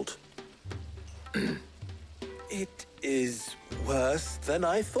revolt. It is worse than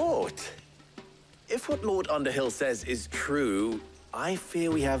I thought. If what Lord Underhill says is true, I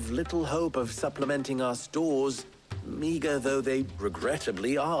fear we have little hope of supplementing our stores, meager though they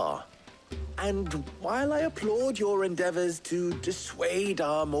regrettably are. And while I applaud your endeavors to dissuade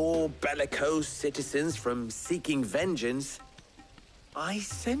our more bellicose citizens from seeking vengeance, I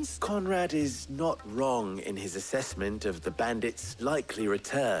sense Conrad is not wrong in his assessment of the bandits' likely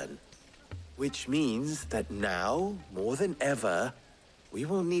return. Which means that now, more than ever, we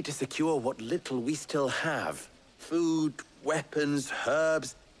will need to secure what little we still have. Food, weapons,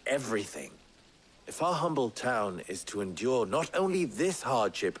 herbs, everything. If our humble town is to endure not only this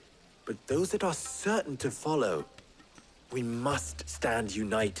hardship, but those that are certain to follow, we must stand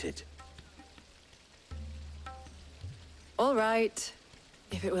united. All right.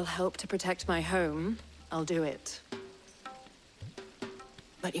 If it will help to protect my home, I'll do it.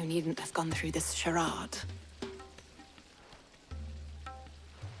 But you needn't have gone through this charade.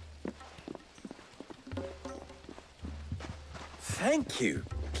 Thank you,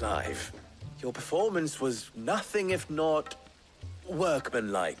 Clive. Your performance was nothing if not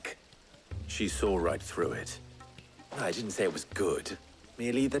workmanlike. She saw right through it. I didn't say it was good,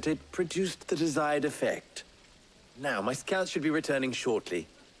 merely that it produced the desired effect. Now, my scouts should be returning shortly.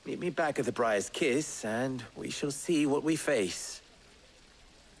 Meet me back at the Briar's Kiss, and we shall see what we face.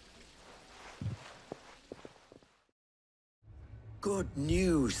 Good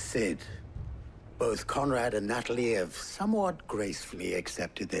news, Sid. Both Conrad and Natalie have somewhat gracefully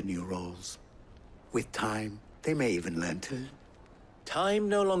accepted their new roles. With time, they may even learn to... Time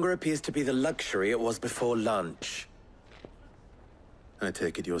no longer appears to be the luxury it was before lunch. I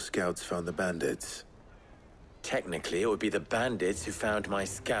take it your scouts found the bandits. Technically, it would be the bandits who found my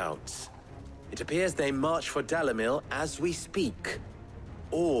scouts. It appears they march for Dalimil as we speak.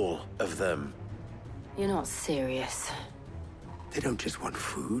 All of them. You're not serious. They don't just want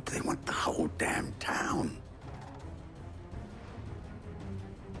food, they want the whole damn town.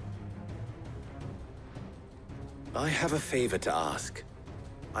 I have a favor to ask.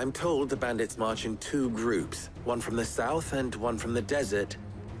 I'm told the bandits march in two groups, one from the south and one from the desert,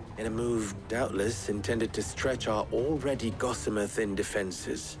 in a move doubtless intended to stretch our already gossamer-thin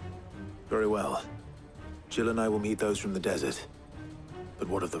defenses. Very well. Jill and I will meet those from the desert. But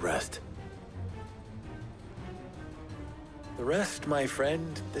what of the rest? The rest, my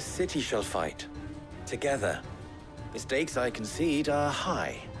friend, the city shall fight. Together. The stakes, I concede, are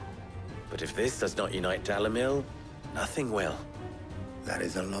high. But if this does not unite Dalimil, nothing will. That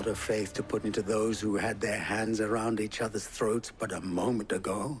is a lot of faith to put into those who had their hands around each other's throats but a moment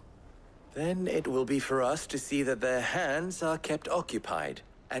ago. Then it will be for us to see that their hands are kept occupied.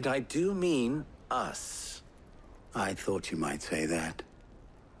 And I do mean us. I thought you might say that.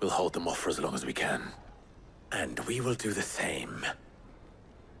 We'll hold them off for as long as we can. And we will do the same.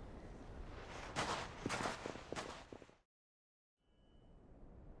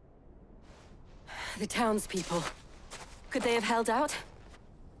 The townspeople. Could they have held out?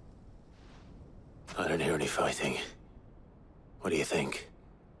 I don't hear any fighting. What do you think?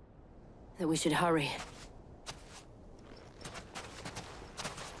 That we should hurry.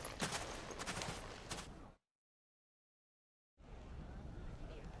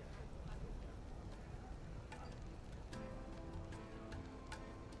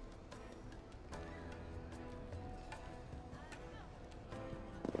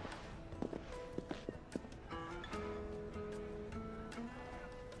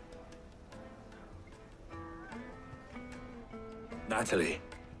 Natalie,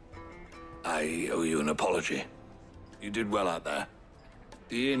 I owe you an apology. You did well out there.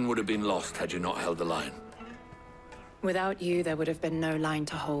 The inn would have been lost had you not held the line. Without you, there would have been no line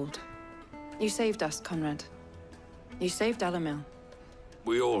to hold. You saved us, Conrad. You saved Dalimil.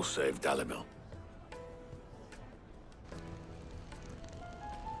 We all saved Dalimil.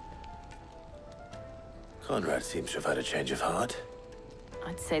 Conrad seems to have had a change of heart.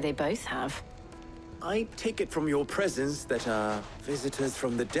 I'd say they both have. I take it from your presence that our visitors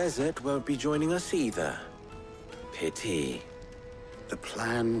from the desert won't be joining us either. Pity. The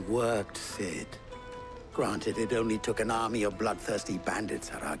plan worked, Sid. Granted, it only took an army of bloodthirsty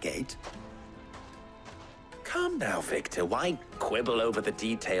bandits at our gate. Calm now, Victor. Why quibble over the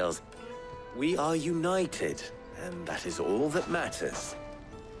details? We are united, and that is all that matters.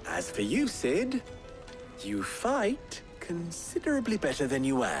 As for you, Sid, you fight considerably better than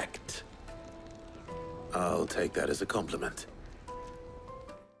you act. I'll take that as a compliment.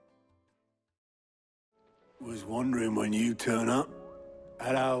 Was wondering when you turn up.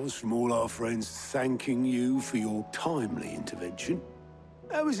 Had owls from all our friends thanking you for your timely intervention.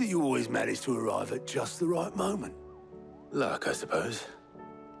 How is it you always manage to arrive at just the right moment? Luck, I suppose.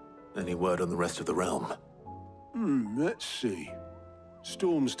 Any word on the rest of the realm? Let's see.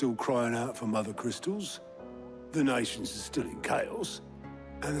 Storm's still crying out for mother crystals. The nations are still in chaos.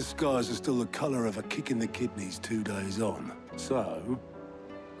 And the skies are still the color of a kick in the kidneys 2 days on. So...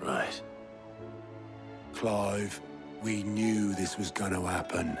 Right. Clive, we knew this was going to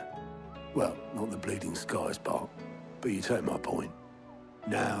happen. Well, not the bleeding skies part, but you take my point.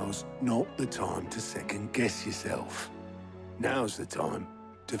 Now's not the time to second-guess yourself. Now's the time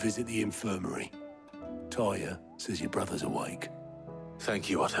to visit the infirmary. Taya says your brother's awake. Thank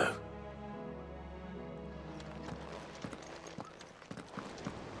you, Otto.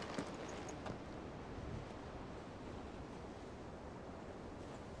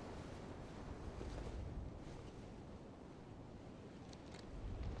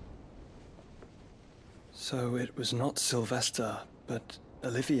 So it was not Sylvester, but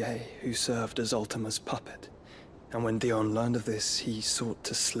Olivier who served as Ultima's puppet. And when Dion learned of this, he sought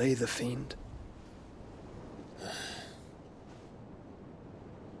to slay the fiend.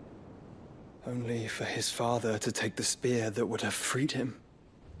 Only for his father to take the spear that would have freed him.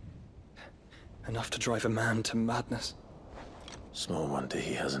 Enough to drive a man to madness. Small wonder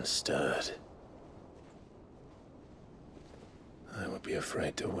he hasn't stirred. I would be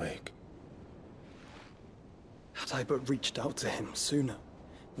afraid to wake. Had I but reached out to him sooner,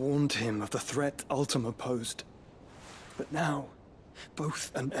 warned him of the threat Ultima posed. But now,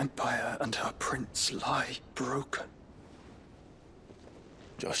 both an empire and her prince lie broken.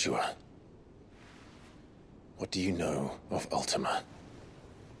 Joshua, what do you know of Ultima?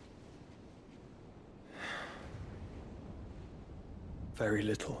 Very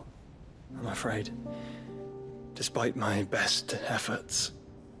little, I'm afraid. Despite my best efforts.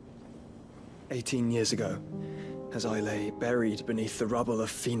 18 years ago, as I lay buried beneath the rubble of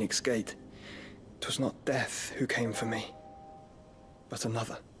Phoenix Gate, 'twas not death who came for me, but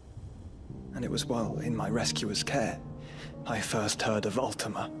another. And it was while in my rescuer's care I first heard of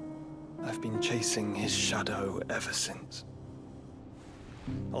Ultima. I've been chasing his shadow ever since.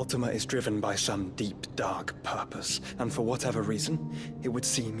 Ultima is driven by some deep, dark purpose, and for whatever reason, it would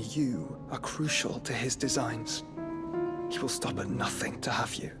seem you are crucial to his designs. He will stop at nothing to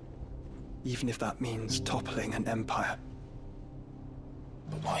have you. Even if that means toppling an empire.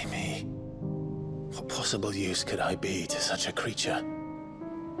 But why me? What possible use could I be to such a creature?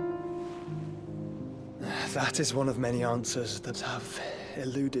 That is one of many answers that have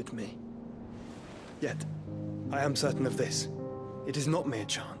eluded me. Yet, I am certain of this. It is not mere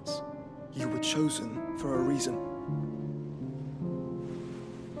chance. You were chosen for a reason.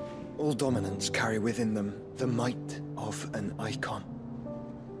 All dominants carry within them the might of an icon.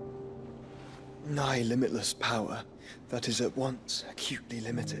 Nigh limitless power that is at once acutely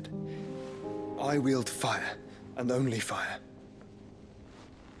limited. I wield fire, and only fire.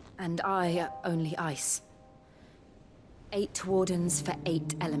 And I only ice. 8 wardens for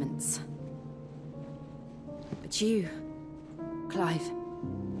 8 elements. But you, Clive.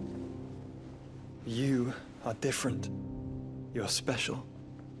 You are different. You're special.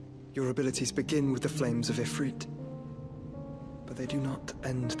 Your abilities begin with the flames of Ifrit. But they do not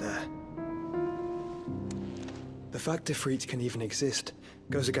end there. The fact Ifrit can even exist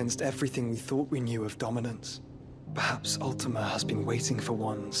goes against everything we thought we knew of dominance. Perhaps Ultima has been waiting for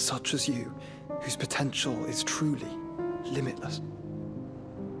one such as you, whose potential is truly limitless.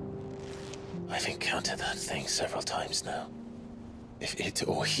 I've encountered that thing several times now. If it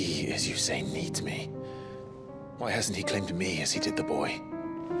or he, as you say, needs me, why hasn't he claimed me as he did the boy?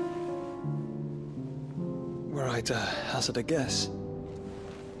 Were I to hazard a guess,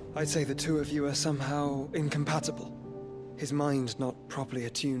 I'd say the two of you are somehow incompatible. His mind not properly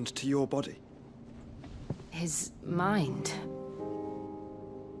attuned to your body. His mind?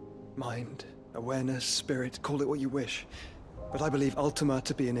 Mind, awareness, spirit, call it what you wish. But I believe Ultima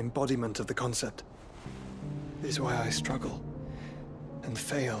to be an embodiment of the concept. This is why I struggle and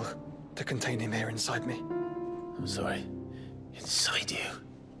fail to contain him here inside me. I'm sorry. Inside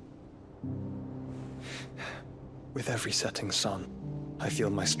you? With every setting sun, I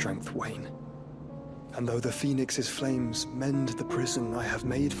feel my strength wane. And though the Phoenix's flames mend the prison I have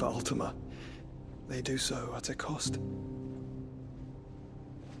made for Ultima, they do so at a cost.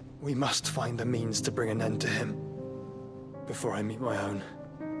 We must find a means to bring an end to him before I meet my own.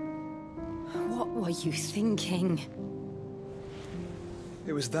 What were you thinking?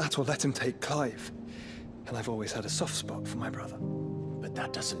 It was that or let him take Clive. And I've always had a soft spot for my brother. But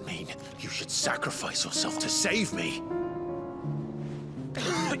that doesn't mean you should sacrifice yourself to save me.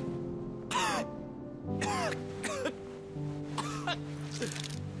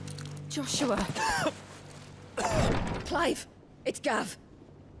 Joshua. Clive, it's Gav.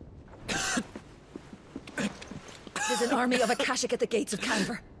 There's an army of Akashic at the gates of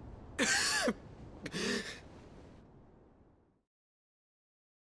Canver.